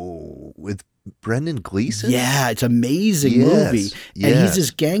 Oh, with Brendan Gleeson? Yeah, it's an amazing movie. And he's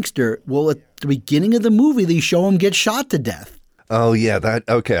this gangster. Well, at the beginning of the movie, they show him get shot to death. Oh, yeah.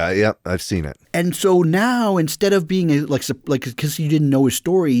 Okay. I've seen it. And so now, instead of being like because you didn't know his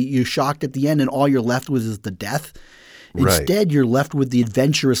story, you're shocked at the end and all you're left with is the death. Instead, you're left with the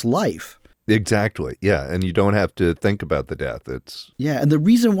adventurous life. Exactly. Yeah. And you don't have to think about the death. And the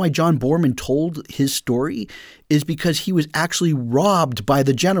reason why John Boorman told his story is because he was actually robbed by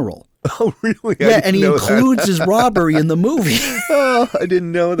the general. Oh, really? Yeah, and he includes his robbery in the movie. Oh, I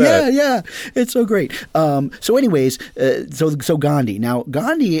didn't know that. Yeah. It's so great. So anyways, so Gandhi. Now,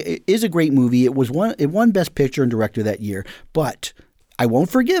 Gandhi is a great movie. It won Best Picture and Director that year, but I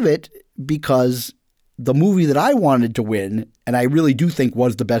won't forgive it because the movie that I wanted to win, and I really do think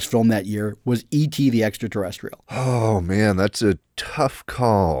was the best film that year, was E.T. the Extraterrestrial. Oh, man, that's a tough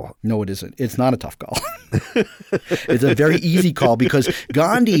call. No, it isn't. It's not a tough call. It's a very easy call because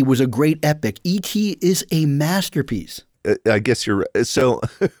Gandhi was a great epic. E.T. is a masterpiece. I guess you're right. So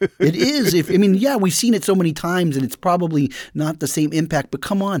it is. We've seen it so many times, and it's probably not the same impact. But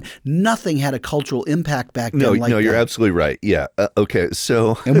come on, nothing had a cultural impact back then. No, you're absolutely right. Yeah. Okay.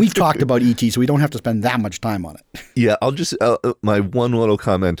 So, and we've talked about E.T., so we don't have to spend that much time on it. Yeah. I'll just my one little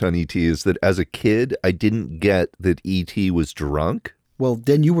comment on E.T. is that as a kid, I didn't get that E.T. was drunk. Well,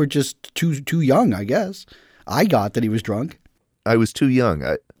 then you were just too young, I guess. I got that he was drunk. I was too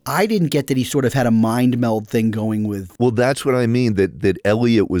young. I didn't get that he sort of had a mind meld thing going with. Well, that's what I mean. That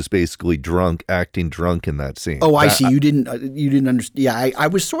Elliot was basically drunk, acting drunk in that scene. Oh, I see. You didn't understand. Yeah, I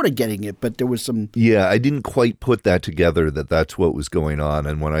was sort of getting it, but there was some. Yeah, I didn't quite put that together. That's what was going on.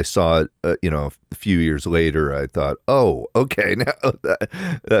 And when I saw it, a few years later, I thought, oh, okay, now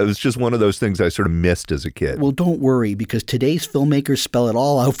that was just one of those things I sort of missed as a kid. Well, don't worry because today's filmmakers spell it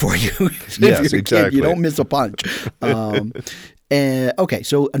all out for you. Yes, exactly. Kid, you don't miss a punch. Okay,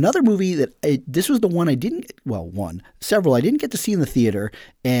 so another movie this was the one several I didn't get to see in the theater,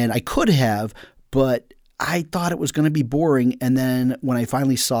 and I could have, but I thought it was going to be boring. And then when I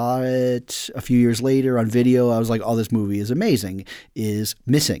finally saw it a few years later on video, I was like, oh, this movie is amazing, is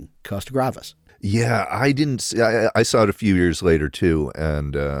Missing, Costa Gavras. Yeah, I didn't see, I saw it a few years later too,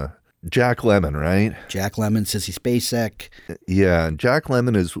 and Jack Lemmon, right? Jack Lemmon, Sissy Spacek. Yeah, and Jack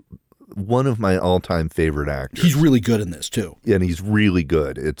Lemmon is one of my all-time favorite actors. He's really good in this too. And he's really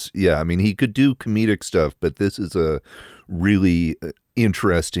good. He could do comedic stuff, but this is a really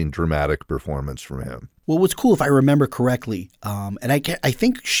interesting, dramatic performance from him. Well, what's cool, if I remember correctly, and I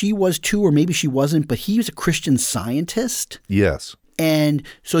think she was too, or maybe she wasn't, but he was a Christian Scientist. Yes. And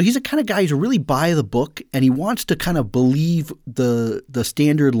so he's the kind of guy who's really by the book, and he wants to kind of believe the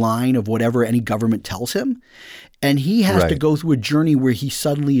standard line of whatever any government tells him. And he has to go through a journey where he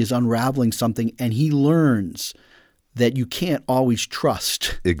suddenly is unraveling something, and he learns that you can't always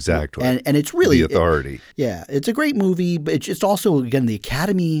trust. Exactly. And it's really the authority. It's a great movie, but it's just also, again, the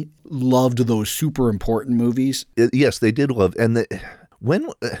Academy loved those super important movies. Yes, they did love. And when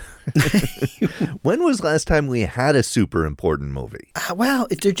was last time we had a super important movie? Well,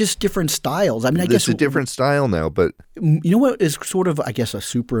 they're just different styles. I mean, I guess it's a different style now, but you know what is sort of, I guess,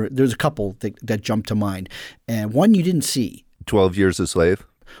 there's a couple that jump to mind. And one you didn't see. 12 Years a Slave?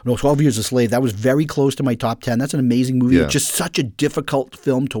 No, 12 Years a Slave. That was very close to my top 10. That's an amazing movie. Yeah. It's just such a difficult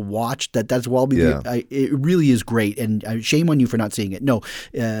film to watch that's well be. Yeah. It really is great. And shame on you for not seeing it. No,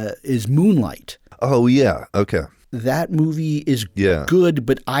 is Moonlight. Oh, yeah. Okay. That movie is good,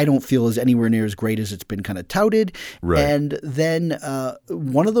 but I don't feel is anywhere near as great as it's been kind of touted. Right. And then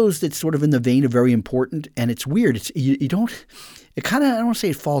one of those that's sort of in the vein of very important, and it's weird. It's you don't. It kind of, I don't want to say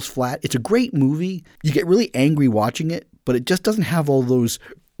it falls flat. It's a great movie. You get really angry watching it, but it just doesn't have all those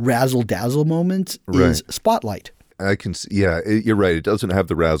razzle dazzle moments. Is Spotlight. I can see. Yeah, you're right. It doesn't have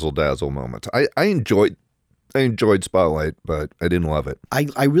the razzle dazzle moments. I enjoyed Spotlight, but I didn't love it.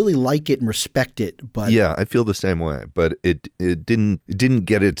 I really like it and respect it, but yeah, I feel the same way. But it didn't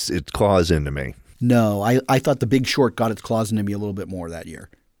get its claws into me. No, I thought The Big Short got its claws into me a little bit more that year.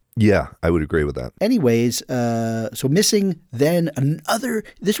 Yeah, I would agree with that. Anyways, so Missing, then another.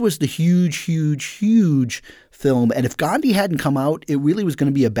 This was the huge film, and if Gandhi hadn't come out, it really was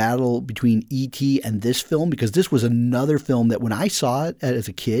going to be a battle between E.T. and this film, because this was another film that when I saw it as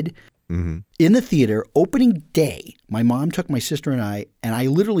a kid. Mm-hmm. In the theater, opening day, my mom took my sister and I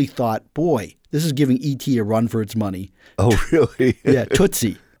literally thought, boy, this is giving E.T. a run for its money. Oh, really? Yeah,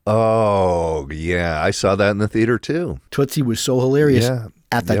 Tootsie. Oh, yeah. I saw that in the theater, too. Tootsie was so hilarious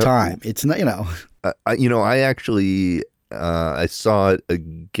at the time. It's not, I actually I saw it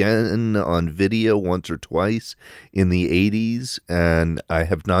again on video once or twice in the 80s, and I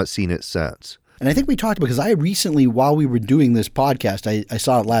have not seen it since. And I think we talked, because I recently, while we were doing this podcast, I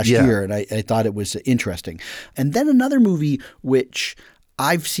saw it last year, and I thought it was interesting. And then another movie which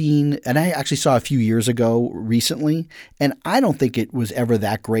I've seen, and I actually saw a few years ago recently, and I don't think it was ever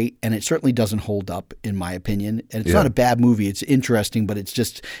that great, and it certainly doesn't hold up, in my opinion. And it's not a bad movie. It's interesting, but it's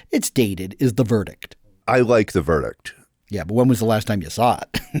dated, is The Verdict. I like The Verdict. Yeah, but when was the last time you saw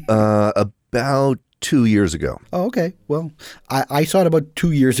it? About 2 years ago. Oh, okay. Well, I saw it about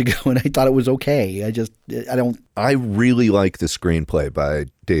 2 years ago, and I thought it was okay. I really like the screenplay by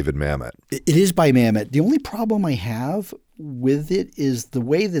David Mamet. It is by Mamet. The only problem I have with it is the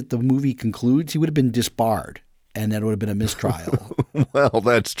way that the movie concludes. He would have been disbarred, and that would have been a mistrial. Well,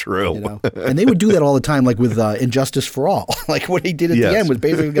 that's true. And they would do that all the time, like with Injustice for All. Like what he did at the end was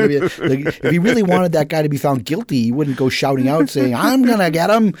basically going to be, if he really wanted that guy to be found guilty, he wouldn't go shouting out saying, "I'm going to get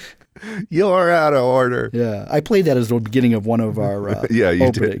him." You're out of order. Yeah, I played that as the beginning of one of our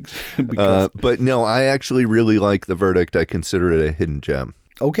openings. But no, I actually really like The Verdict. I consider it a hidden gem.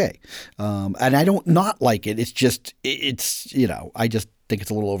 Okay, and I don't not like it. It's just I just think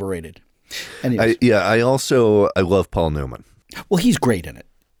it's a little overrated. Anyways. I love Paul Newman. Well, he's great in it.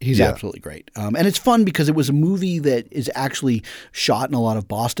 He's absolutely great. And it's fun because it was a movie that is actually shot in a lot of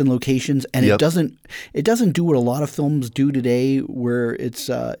Boston locations, and it doesn't do what a lot of films do today, where it's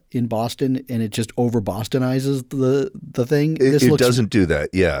in Boston and it just over Bostonizes the thing. It doesn't do that,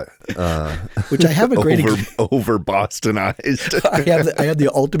 which I have a great over Bostonized. I have the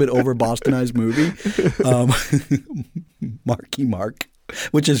ultimate over Bostonized movie, Marky Mark,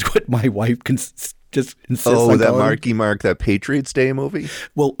 which is what my wife just insists on that calling. Marky Mark, that Patriots Day movie?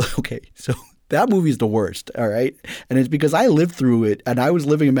 Well, okay, so that movie is the worst, all right? And it's because I lived through it, and I was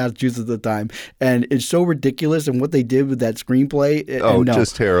living in Massachusetts at the time, and it's so ridiculous, and what they did with that screenplay.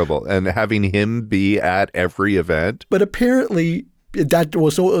 Just terrible. And having him be at every event. But apparently that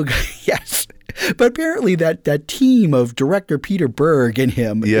was so yes. But apparently that team of director Peter Berg and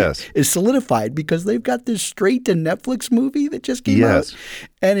him is solidified, because they've got this straight to Netflix movie that just came out,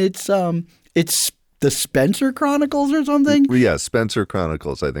 and it's the Spencer Chronicles or something. Yeah, Spencer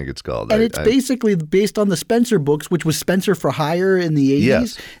Chronicles, I think it's called. And it's basically based on the Spencer books, which was Spencer for Hire in the 80s.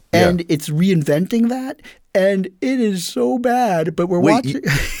 Yes. And it's reinventing that. And it is so bad, but we're watching.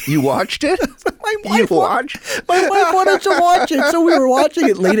 You watched it? My wife wanted to watch it, so we were watching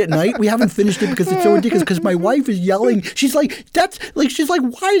it late at night. We haven't finished it because it's so ridiculous. Because my wife is yelling. She's like, she's like,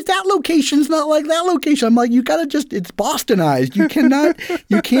 why is that location's not like that location? I'm like, you gotta it's Bostonized. You can't.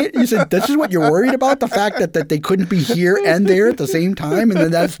 You said this is what you're worried about, the fact that they couldn't be here and there at the same time, and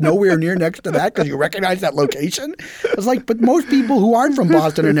then that's nowhere near next to that because you recognize that location. I was like, but most people who aren't from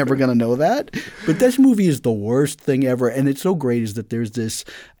Boston are never gonna know that. But this movie is the worst thing ever, and it's so great is that there's this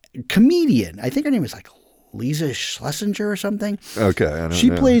comedian. I think her name is like Lisa Schlesinger or something. Okay, she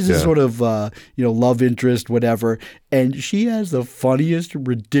plays this sort of love interest, whatever, and she has the funniest,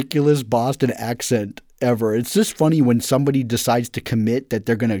 ridiculous Boston accent ever. It's just funny when somebody decides to commit that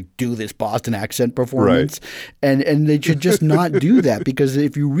they're going to do this Boston accent performance, and they should just not do that, because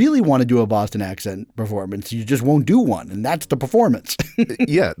if you really want to do a Boston accent performance, you just won't do one, and that's the performance.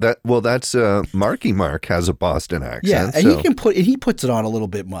 That's Marky Mark has a Boston accent. Yeah, and he puts it on a little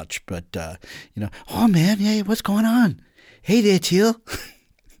bit much, but oh man, hey, what's going on? Hey there, Teal.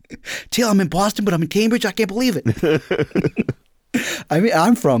 Teal, I'm in Boston, but I'm in Cambridge. I can't believe it. I mean,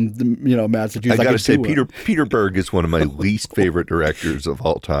 I'm from Massachusetts. I got to say, Peter Berg is one of my least favorite directors of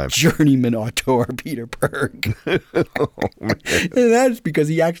all time. Journeyman auteur Peter Berg. And that's because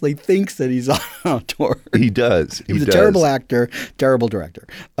he actually thinks that he's an auteur. He does. He's a terrible actor, terrible director.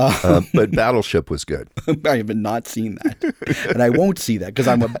 But Battleship was good. I have not seen that, and I won't see that because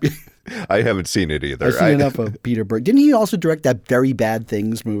I'm a. I haven't seen it either. I've seen enough of Peter Berg. Didn't he also direct that Very Bad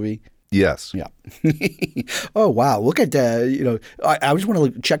Things movie? Yes. Yeah. Oh, wow. Look at that. I just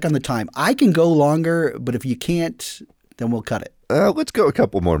want to check on the time. I can go longer, but if you can't, then we'll cut it. Let's go a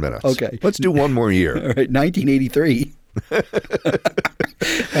couple more minutes. Okay. Let's do one more year. All right. 1983.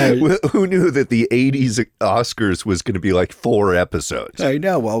 Who knew that the 80s Oscars was going to be like 4 episodes? I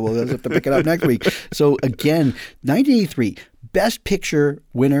know. Well, we'll have to pick it up next week. So again, 1983, Best Picture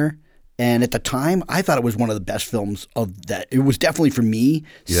winner. And at the time, I thought it was one of the best films of that. It was definitely for me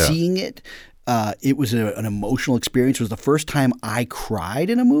seeing it. It was an emotional experience. It was the first time I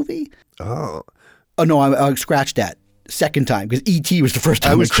cried in a movie. Oh no, I scratched that. Second time, because E.T. was the first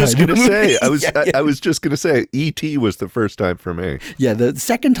time I was just going to say. I was just going to say E.T. was the first time for me. Yeah, the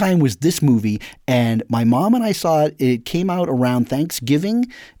second time was this movie, and my mom and I saw it. It came out around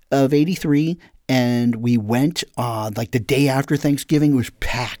Thanksgiving of '83. And we went like the day after Thanksgiving. It was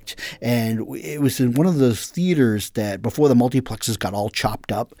packed. And it was in one of those theaters that before the multiplexes got all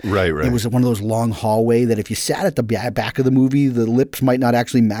chopped up. Right. It was one of those long hallway that if you sat at the back of the movie, the lips might not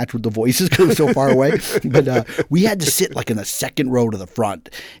actually match with the voices because it was so far away. But we had to sit like in the second row to the front.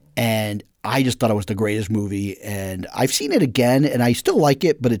 And I just thought it was the greatest movie. And I've seen it again, and I still like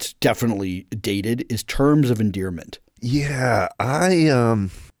it, but it's definitely dated, is Terms of Endearment. Yeah,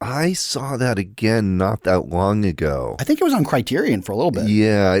 I saw that again not that long ago. I think it was on Criterion for a little bit.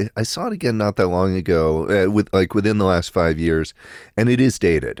 Yeah, I saw it again not that long ago, within the last 5 years, and it is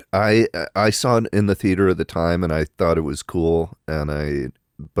dated. I saw it in the theater at the time, and I thought it was cool,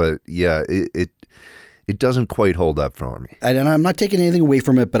 but yeah, it doesn't quite hold up for me. And I'm not taking anything away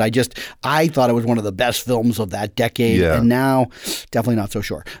from it, but I thought it was one of the best films of that decade, and now definitely not so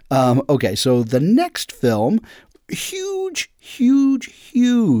sure. Okay, so the next film. Huge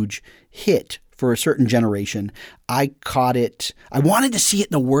hit for a certain generation. I caught it. I wanted to see it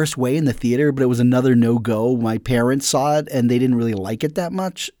in the worst way in the theater, but it was another no-go. My parents saw it, and they didn't really like it that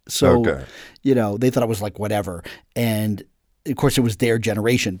much. So, they thought it was like whatever. And, of course, it was their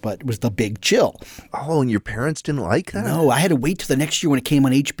generation, but it was The Big Chill. Oh, and your parents didn't like that? No, I had to wait till the next year when it came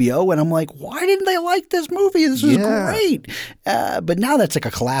on HBO, and I'm like, why didn't they like this movie? This is great. But now that's like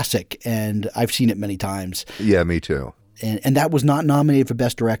a classic, and I've seen it many times. Yeah, me too. And that was not nominated for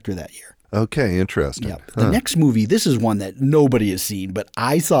Best Director that year. Okay, interesting. Yeah. The next movie, this is one that nobody has seen, but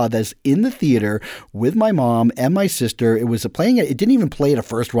I saw this in the theater with my mom and my sister. It was it didn't even play at a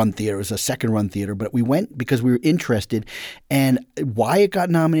first-run theater. It was a second-run theater, but we went because we were interested. And why it got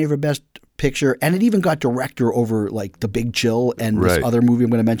nominated for Best Picture, and it even got director over like The Big Chill and this other movie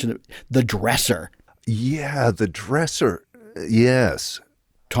I'm going to mention, The Dresser. Yeah, The Dresser. Yes.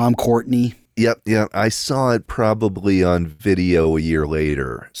 Tom Courtenay. Yep. I saw it probably on video a year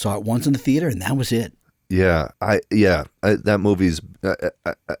later. Saw it once in the theater, and that was it. Yeah, that movie's.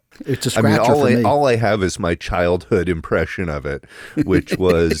 It's a scratcher for me. All I have is my childhood impression of it, which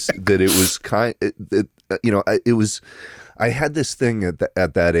was that it was I had this thing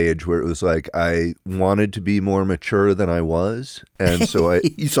at that age where it was like I wanted to be more mature than I was, and so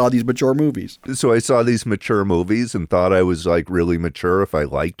You saw these mature movies. I saw these mature movies and thought I was like really mature if I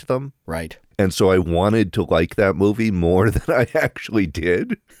liked them. Right. And so I wanted to like that movie more than I actually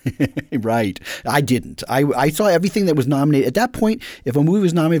did. Right. I didn't. I saw everything that was nominated. At that point, if a movie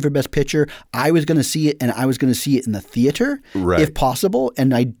was nominated for Best Picture, I was going to see it, and I was going to see it in the theater, Right. if possible.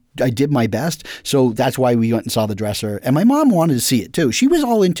 And I did my best. So that's why we went and saw The Dresser. And my mom wanted to see it too. She was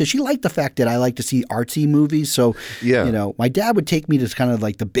all into, she liked the fact that I like to see artsy movies. So, Yeah. my dad would take me to kind of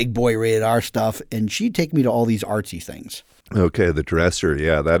like the big boy rated R stuff, and she'd take me to all these artsy things. Okay, The Dresser.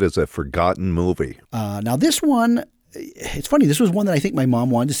 Yeah, that is a forgotten movie. Now this one, it's funny. This was one that I think my mom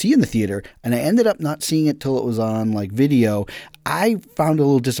wanted to see in the theater, and I ended up not seeing it till it was on like video. I found it a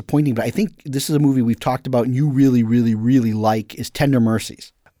little disappointing, but I think this is a movie we've talked about and you really, really, really like is Tender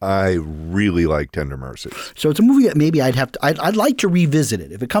Mercies. I really like Tender Mercies. So it's a movie that maybe I'd like to revisit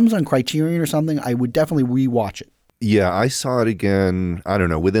it. If it comes on Criterion or something, I would definitely rewatch it. Yeah, I saw it again, I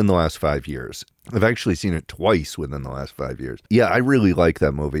don't know, within the last 5 years. I've actually seen it twice within the last 5 years. Yeah, I really like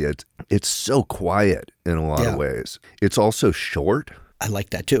that movie. It's so quiet in a lot of ways. It's also short. I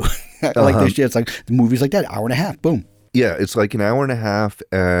like that too. I like this shit. It's like the movies like that, hour and a half, boom. Yeah, it's like an hour and a half,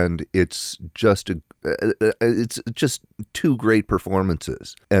 and it's just two great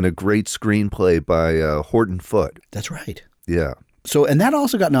performances and a great screenplay by Horton Foote. That's right. Yeah. So, and that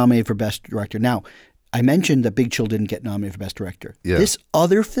also got nominated for Best Director. Now, I mentioned that Big Chill didn't get nominated for Best Director. Yeah. This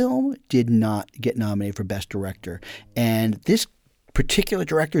other film did not get nominated for Best Director. And this particular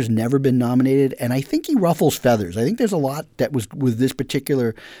director has never been nominated, and I think he ruffles feathers. I think there's a lot that was with this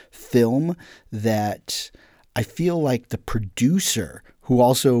particular film that I feel like the producer, who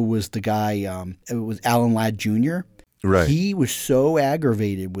also was the guy, it was Alan Ladd Jr., Right. He was so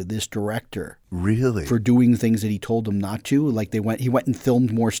aggravated with this director Really? for doing things that he told them not to. Like he went and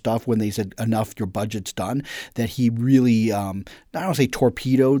filmed more stuff when they said enough, your budget's done. That he really, I don't want to say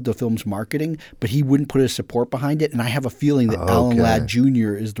torpedoed the film's marketing, but he wouldn't put his support behind it. And I have a feeling that Alan Ladd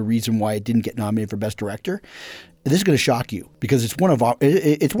Jr. is the reason why it didn't get nominated for Best Director. This is going to shock you because it's one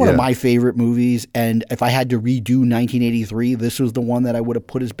of my favorite movies. And if I had to redo 1983, this was the one that I would have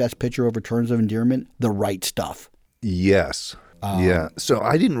put as Best Picture over Terms of Endearment. The Right Stuff. Yes. Yeah. So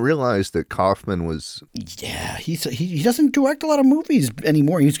I didn't realize that Kaufman was. Yeah, he doesn't direct a lot of movies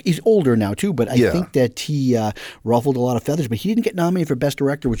anymore. He's older now too, but I think that he ruffled a lot of feathers. But he didn't get nominated for Best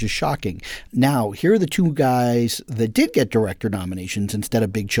Director, which is shocking. Now, here are the two guys that did get director nominations instead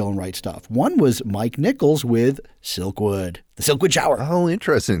of Big Chill and Right Stuff. One was Mike Nichols with Silkwood, The Silkwood Shower. Oh,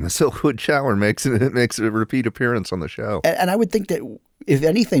 interesting. The Silkwood Shower makes a repeat appearance on the show. And I would think that if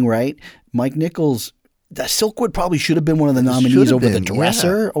anything, right, Mike Nichols. The Silkwood probably should have been one of the nominees over The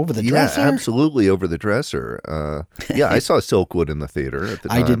Dresser. Yeah. Over The Dresser? Yeah, absolutely over The Dresser. I saw Silkwood in the theater at the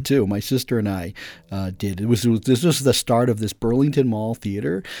time. I did too. My sister and I did. This was the start of this Burlington Mall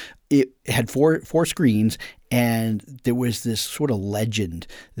theater. It had four screens, and there was this sort of legend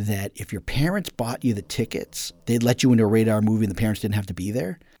that if your parents bought you the tickets, they'd let you into a Radar movie and the parents didn't have to be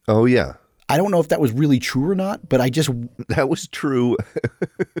there. Oh, yeah. I don't know if that was really true or not, but that was true.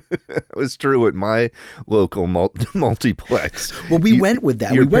 It was true at my local multiplex. Well, we went with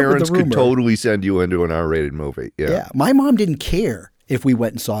that. Your we went parents with the could totally send you into an R-rated movie. Yeah. My mom didn't care if we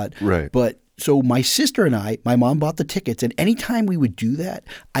went and saw it. Right. But so my sister and I, my mom bought the tickets, and anytime we would do that,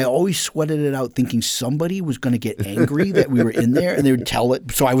 I always sweated it out thinking somebody was going to get angry that we were in there, and they would tell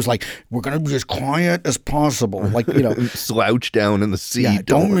it. So I was like, we're going to be as quiet as possible. Like, slouch down in the seat. Yeah,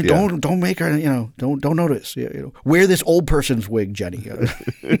 don't make her, don't notice. Wear this old person's wig, Jenny.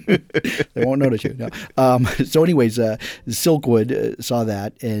 They won't notice you. No. So anyways, Silkwood saw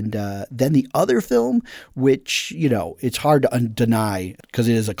that. And then the other film, which, it's hard to deny because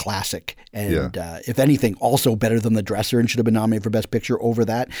it is a classic. And if anything, also better than The Dresser and should have been nominated for Best Picture over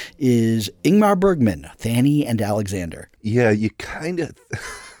that is Ingmar Bergman, Fanny and Alexander. Yeah, you kind of...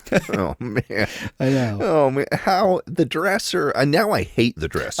 Oh, man. I know. Oh, man. How The Dresser... now I hate The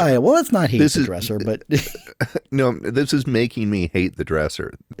Dresser. Well, let's not hate The Dresser, but... No, this is making me hate The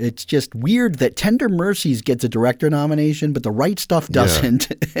Dresser. It's just weird that Tender Mercies gets a director nomination, but The Right Stuff doesn't.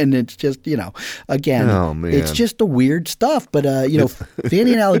 Yeah. And it's just, again, it's just the weird stuff. But,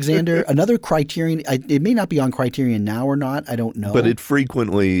 Fanny and Alexander, another Criterion... it may not be on Criterion now or not. I don't know. But it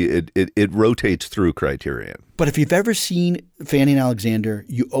frequently... It rotates through Criterion. But if you've ever seen Fanny and Alexander,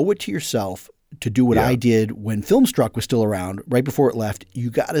 you owe it to yourself to do what I did when Filmstruck was still around, right before it left. You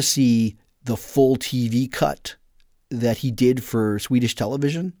got to see the full TV cut that he did for Swedish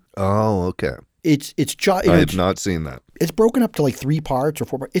television. Oh, okay. I have not seen that. It's broken up to like 3 parts or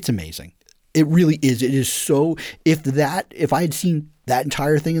 4 parts. It's amazing. It really is. It is so. If I had seen that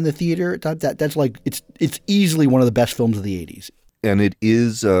entire thing in the theater, that's like it's easily one of the best films of the 80s. And it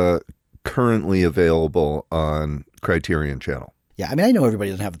is currently available on Criterion Channel. Yeah, I mean, I know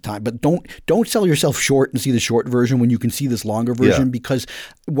everybody doesn't have the time, but don't sell yourself short and see the short version when you can see this longer version. Yeah. Because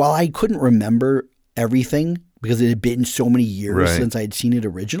while I couldn't remember everything because it had been so many years Right. since I had seen it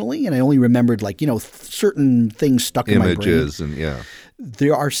originally, and I only remembered certain things stuck in my brain. Images and yeah.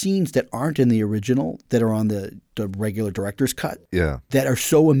 There are scenes that aren't in the original that are on the regular director's cut Yeah. that are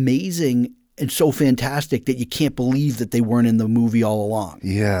so amazing and so fantastic that you can't believe that they weren't in the movie all along.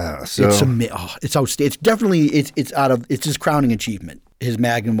 Yeah. So It's outstanding. It's definitely it's his crowning achievement, his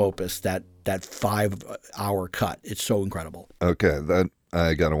magnum opus. That 5-hour cut. It's so incredible. okay, that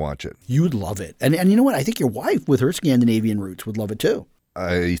I got to watch it. You would love it, and you know what? I think your wife, with her Scandinavian roots, would love it too.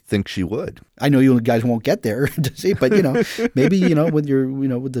 I think she would. I know you guys won't get there to see, but maybe with your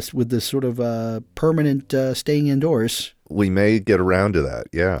with this sort of permanent staying indoors. We may get around to that.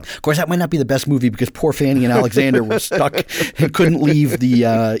 Yeah. Of course, that might not be the best movie because poor Fanny and Alexander were stuck and couldn't leave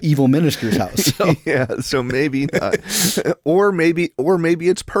the evil minister's house. So. Yeah. So maybe not. or maybe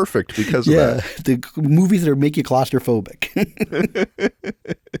it's perfect because of Yeah, that. the movies that make you claustrophobic.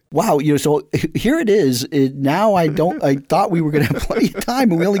 Wow, so here it is. Now I thought we were going to have plenty of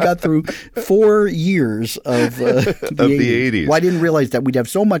time, and we only got through 4 years of the 80s. Well, I didn't realize that we'd have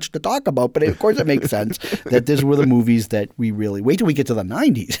so much to talk about, but of course it makes sense that these were the movies that we really wait till we get to the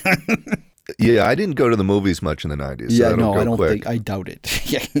 90s. Yeah, I didn't go to the movies much in the 90s. So Yeah, no, I don't quick. think. I doubt it.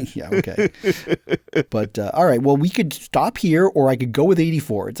 Yeah, okay. But all right, well, we could stop here, or I could go with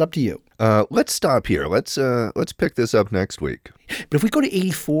 84. It's up to you. Let's stop here. Let's pick this up next week. But if we go to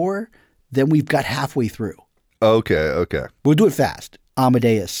 84, then we've got halfway through. Okay. We'll do it fast.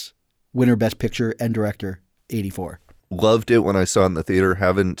 Amadeus, winner, best picture and director, 84. Loved it when I saw it in the theater.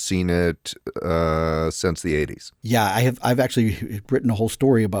 Haven't seen it since the 80s. Yeah, I've actually written a whole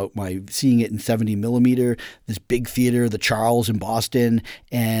story about my seeing it in 70 millimeter, this big theater, the Charles in Boston.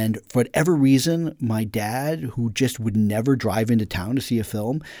 And for whatever reason, my dad, who just would never drive into town to see a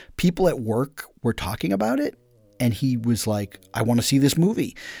film, people at work were talking about it. And he was like, I want to see this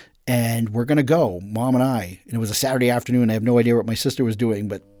movie. And we're going to go, Mom and I. And it was a Saturday afternoon. I have no idea what my sister was doing,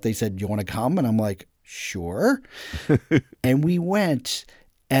 but they said, you want to come? And I'm like, sure. And we went,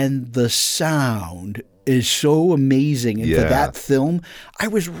 and the sound is so amazing. And for Yeah. that film, I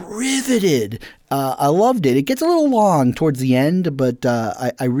was riveted. I loved it. It gets a little long towards the end, but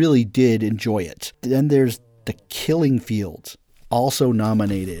I really did enjoy it. Then there's The Killing Fields, also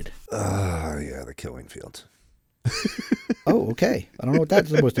nominated. Yeah, The Killing Fields. Oh, okay. I don't know what that's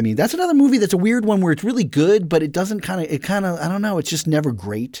supposed to mean. That's another movie that's a weird one where it's really good, but it doesn't I don't know. It's just never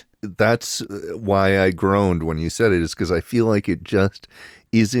great. That's why I groaned when you said it, is because I feel like it just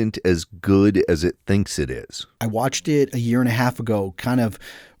isn't as good as it thinks it is. I watched it a year and a half ago, kind of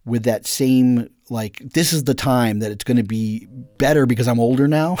with that same, like, this is the time that it's going to be better because I'm older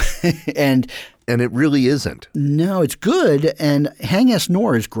now. And it really isn't. no, it's good. And Hang S.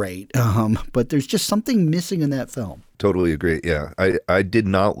 Nor is great. But there's just something missing in that film. Totally agree. Yeah. I did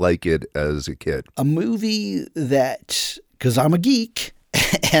not like it as a kid. A movie that, because I'm a geek,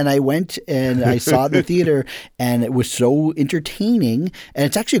 and I went and I saw it in the theater, and it was so entertaining. And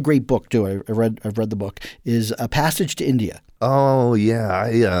it's actually a great book too. I've read the book. Is A Passage to India. Oh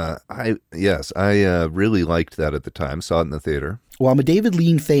yeah, I really liked that at the time. Saw it in the theater. Well, I'm a David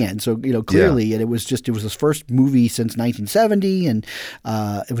Lean fan, so clearly, and it was his first movie since 1970, and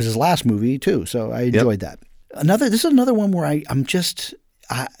it was his last movie too. So I enjoyed that. This is another one where I'm just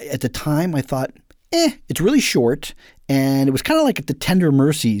at the time I thought, it's really short, and it was kind of like the Tender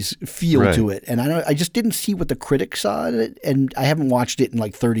Mercies feel to it, and I just didn't see what the critics saw in it, and I haven't watched it in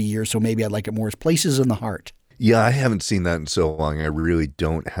like 30 years, so maybe I'd like it more. As Places in the Heart. Yeah, I haven't seen that in so long. I really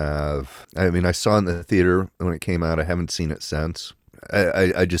don't have. I mean, I saw it in the theater when it came out. I haven't seen it since.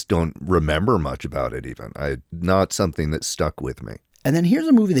 I just don't remember much about it even. Not something that stuck with me. And then here's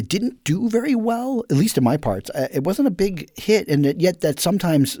a movie that didn't do very well, at least in my parts. It wasn't a big hit, and yet that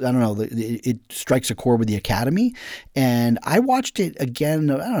sometimes, I don't know, it strikes a chord with the Academy. And I watched it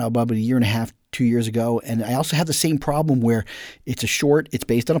again, I don't know, about a year and a half, 2 years ago, and I also have the same problem where it's a short, it's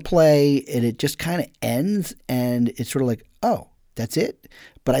based on a play, and it just kind of ends, and it's sort of like, oh, that's it?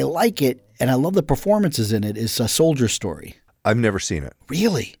 But I like it, and I love the performances in it. It's A Soldier Story. I've never seen it.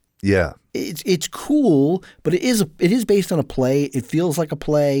 Really? Yeah. It's cool, but it is based on a play. It feels like a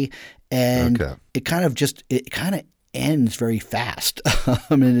play, and it kind of ends very fast.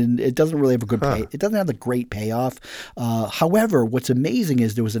 I mean, it doesn't really have a good pay. It doesn't have the great payoff. However, what's amazing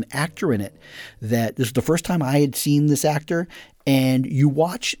is there was an actor in it that this is the first time I had seen this actor. And you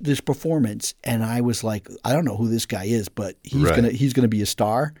watch this performance, and I was like, I don't know who this guy is, but he's gonna be a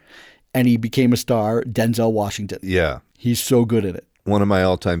star. And he became a star, Denzel Washington. Yeah. He's so good at it. One of my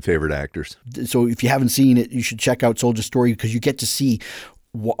all-time favorite actors. So if you haven't seen it, you should check out Soldier Story because you get to see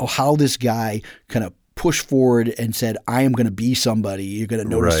how this guy kind of pushed forward and said, I am going to be somebody. You're going to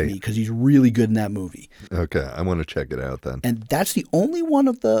notice me, because he's really good in that movie. Okay. I want to check it out then. And that's the only one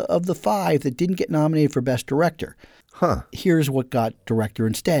of the five that didn't get nominated for Best Director. Huh. Here's what got director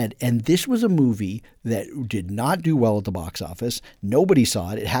instead. And this was a movie that did not do well at the box office. Nobody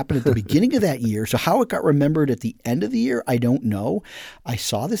saw it. It happened at the beginning of that year. So how it got remembered at the end of the year, I don't know. I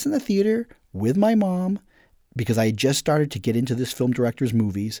saw this in the theater with my mom because I had just started to get into this film director's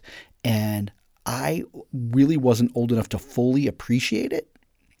movies. And I really wasn't old enough to fully appreciate it.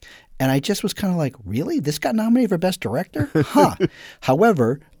 And I just was kind of like, really? This got nominated for Best Director? Huh.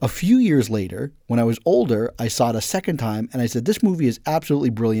 However, a few years later, when I was older, I saw it a second time, and I said, this movie is absolutely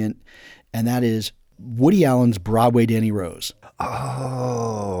brilliant, and that is Woody Allen's Broadway Danny Rose.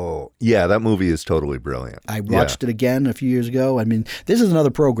 Oh, yeah, that movie is totally brilliant. I watched it again a few years ago. I mean, this is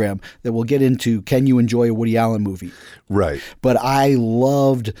another program that we'll get into. Can you enjoy a Woody Allen movie? Right. But I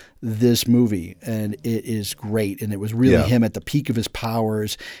loved this movie, and it is great. And it was really him at the peak of his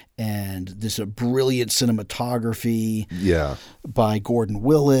powers, and this brilliant cinematography by Gordon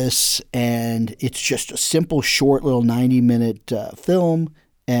Willis. And it's just a simple, short little 90-minute film.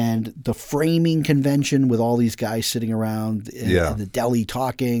 And the framing convention with all these guys sitting around in the deli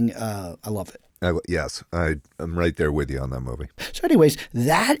talking, I love it. Yes, I'm right there with you on that movie. So anyways,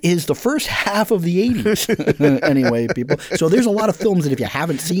 that is the first half of the 80s. Anyway, people. So there's a lot of films that if you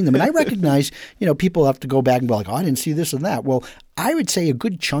haven't seen them, and I recognize, people have to go back and be like, oh, I didn't see this and that. Well, I would say a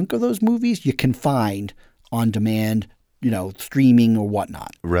good chunk of those movies you can find on demand, streaming or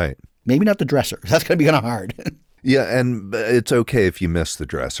whatnot. Right. Maybe not The Dresser. That's going to be kind of hard. Yeah, and it's okay if you miss The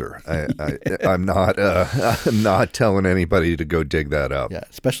Dresser. I'm not telling anybody to go dig that up. Yeah,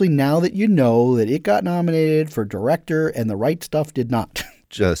 especially now that you know that it got nominated for director and The Right Stuff did not.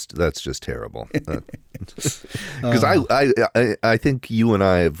 That's just terrible. Because I think you and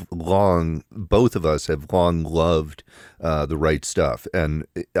I both of us have long loved The Right Stuff, and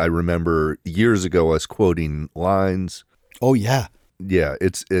I remember years ago us quoting lines. Oh yeah. Yeah,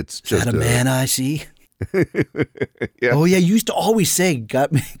 it's just is that a man I see? Yeah. Oh yeah, you used to always say,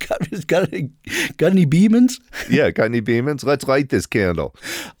 got any Beemans? Yeah, got any Beemans? Let's light this candle.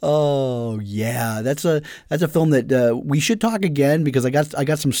 Oh yeah, that's a film that we should talk again because I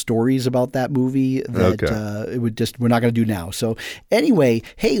got some stories about that movie that we're not going to do now. So anyway,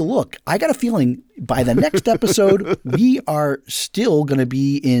 hey, look, I got a feeling by the next episode we are still going to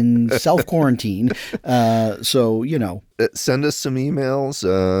be in self quarantine. So send us some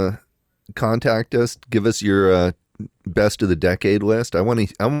emails. Contact us. Give us your best of the decade list. I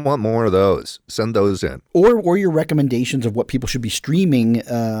want more of those. Send those in. Or your recommendations of what people should be streaming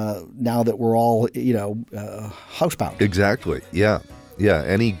now that we're all housebound. Exactly. Yeah. Yeah,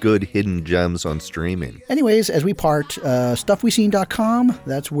 any good hidden gems on streaming. Anyways, as we part, stuffweseen.com,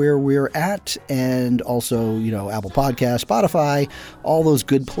 that's where we're at. And also, Apple Podcasts, Spotify, all those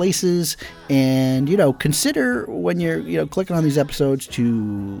good places. And, consider when you're, clicking on these episodes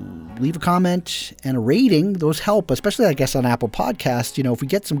to leave a comment and a rating. Those help, especially, I guess, on Apple Podcasts. If we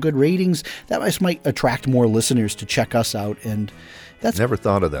get some good ratings, that might attract more listeners to check us out. And never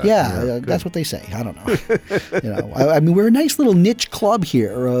thought of that. Yeah, that's what they say. I don't know. I mean, we're a nice little niche club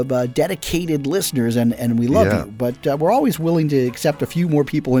here of dedicated listeners, and we love you. But we're always willing to accept a few more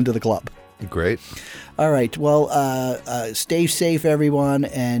people into the club. Great. All right. Well, stay safe, everyone.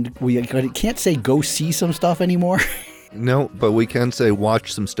 And we can't say go see some stuff anymore. No, but we can say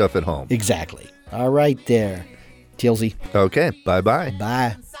watch some stuff at home. Exactly. All right there. Tealsy. Okay. Bye-bye.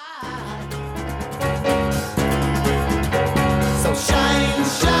 Bye. So shine,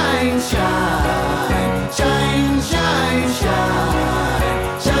 shine, shine.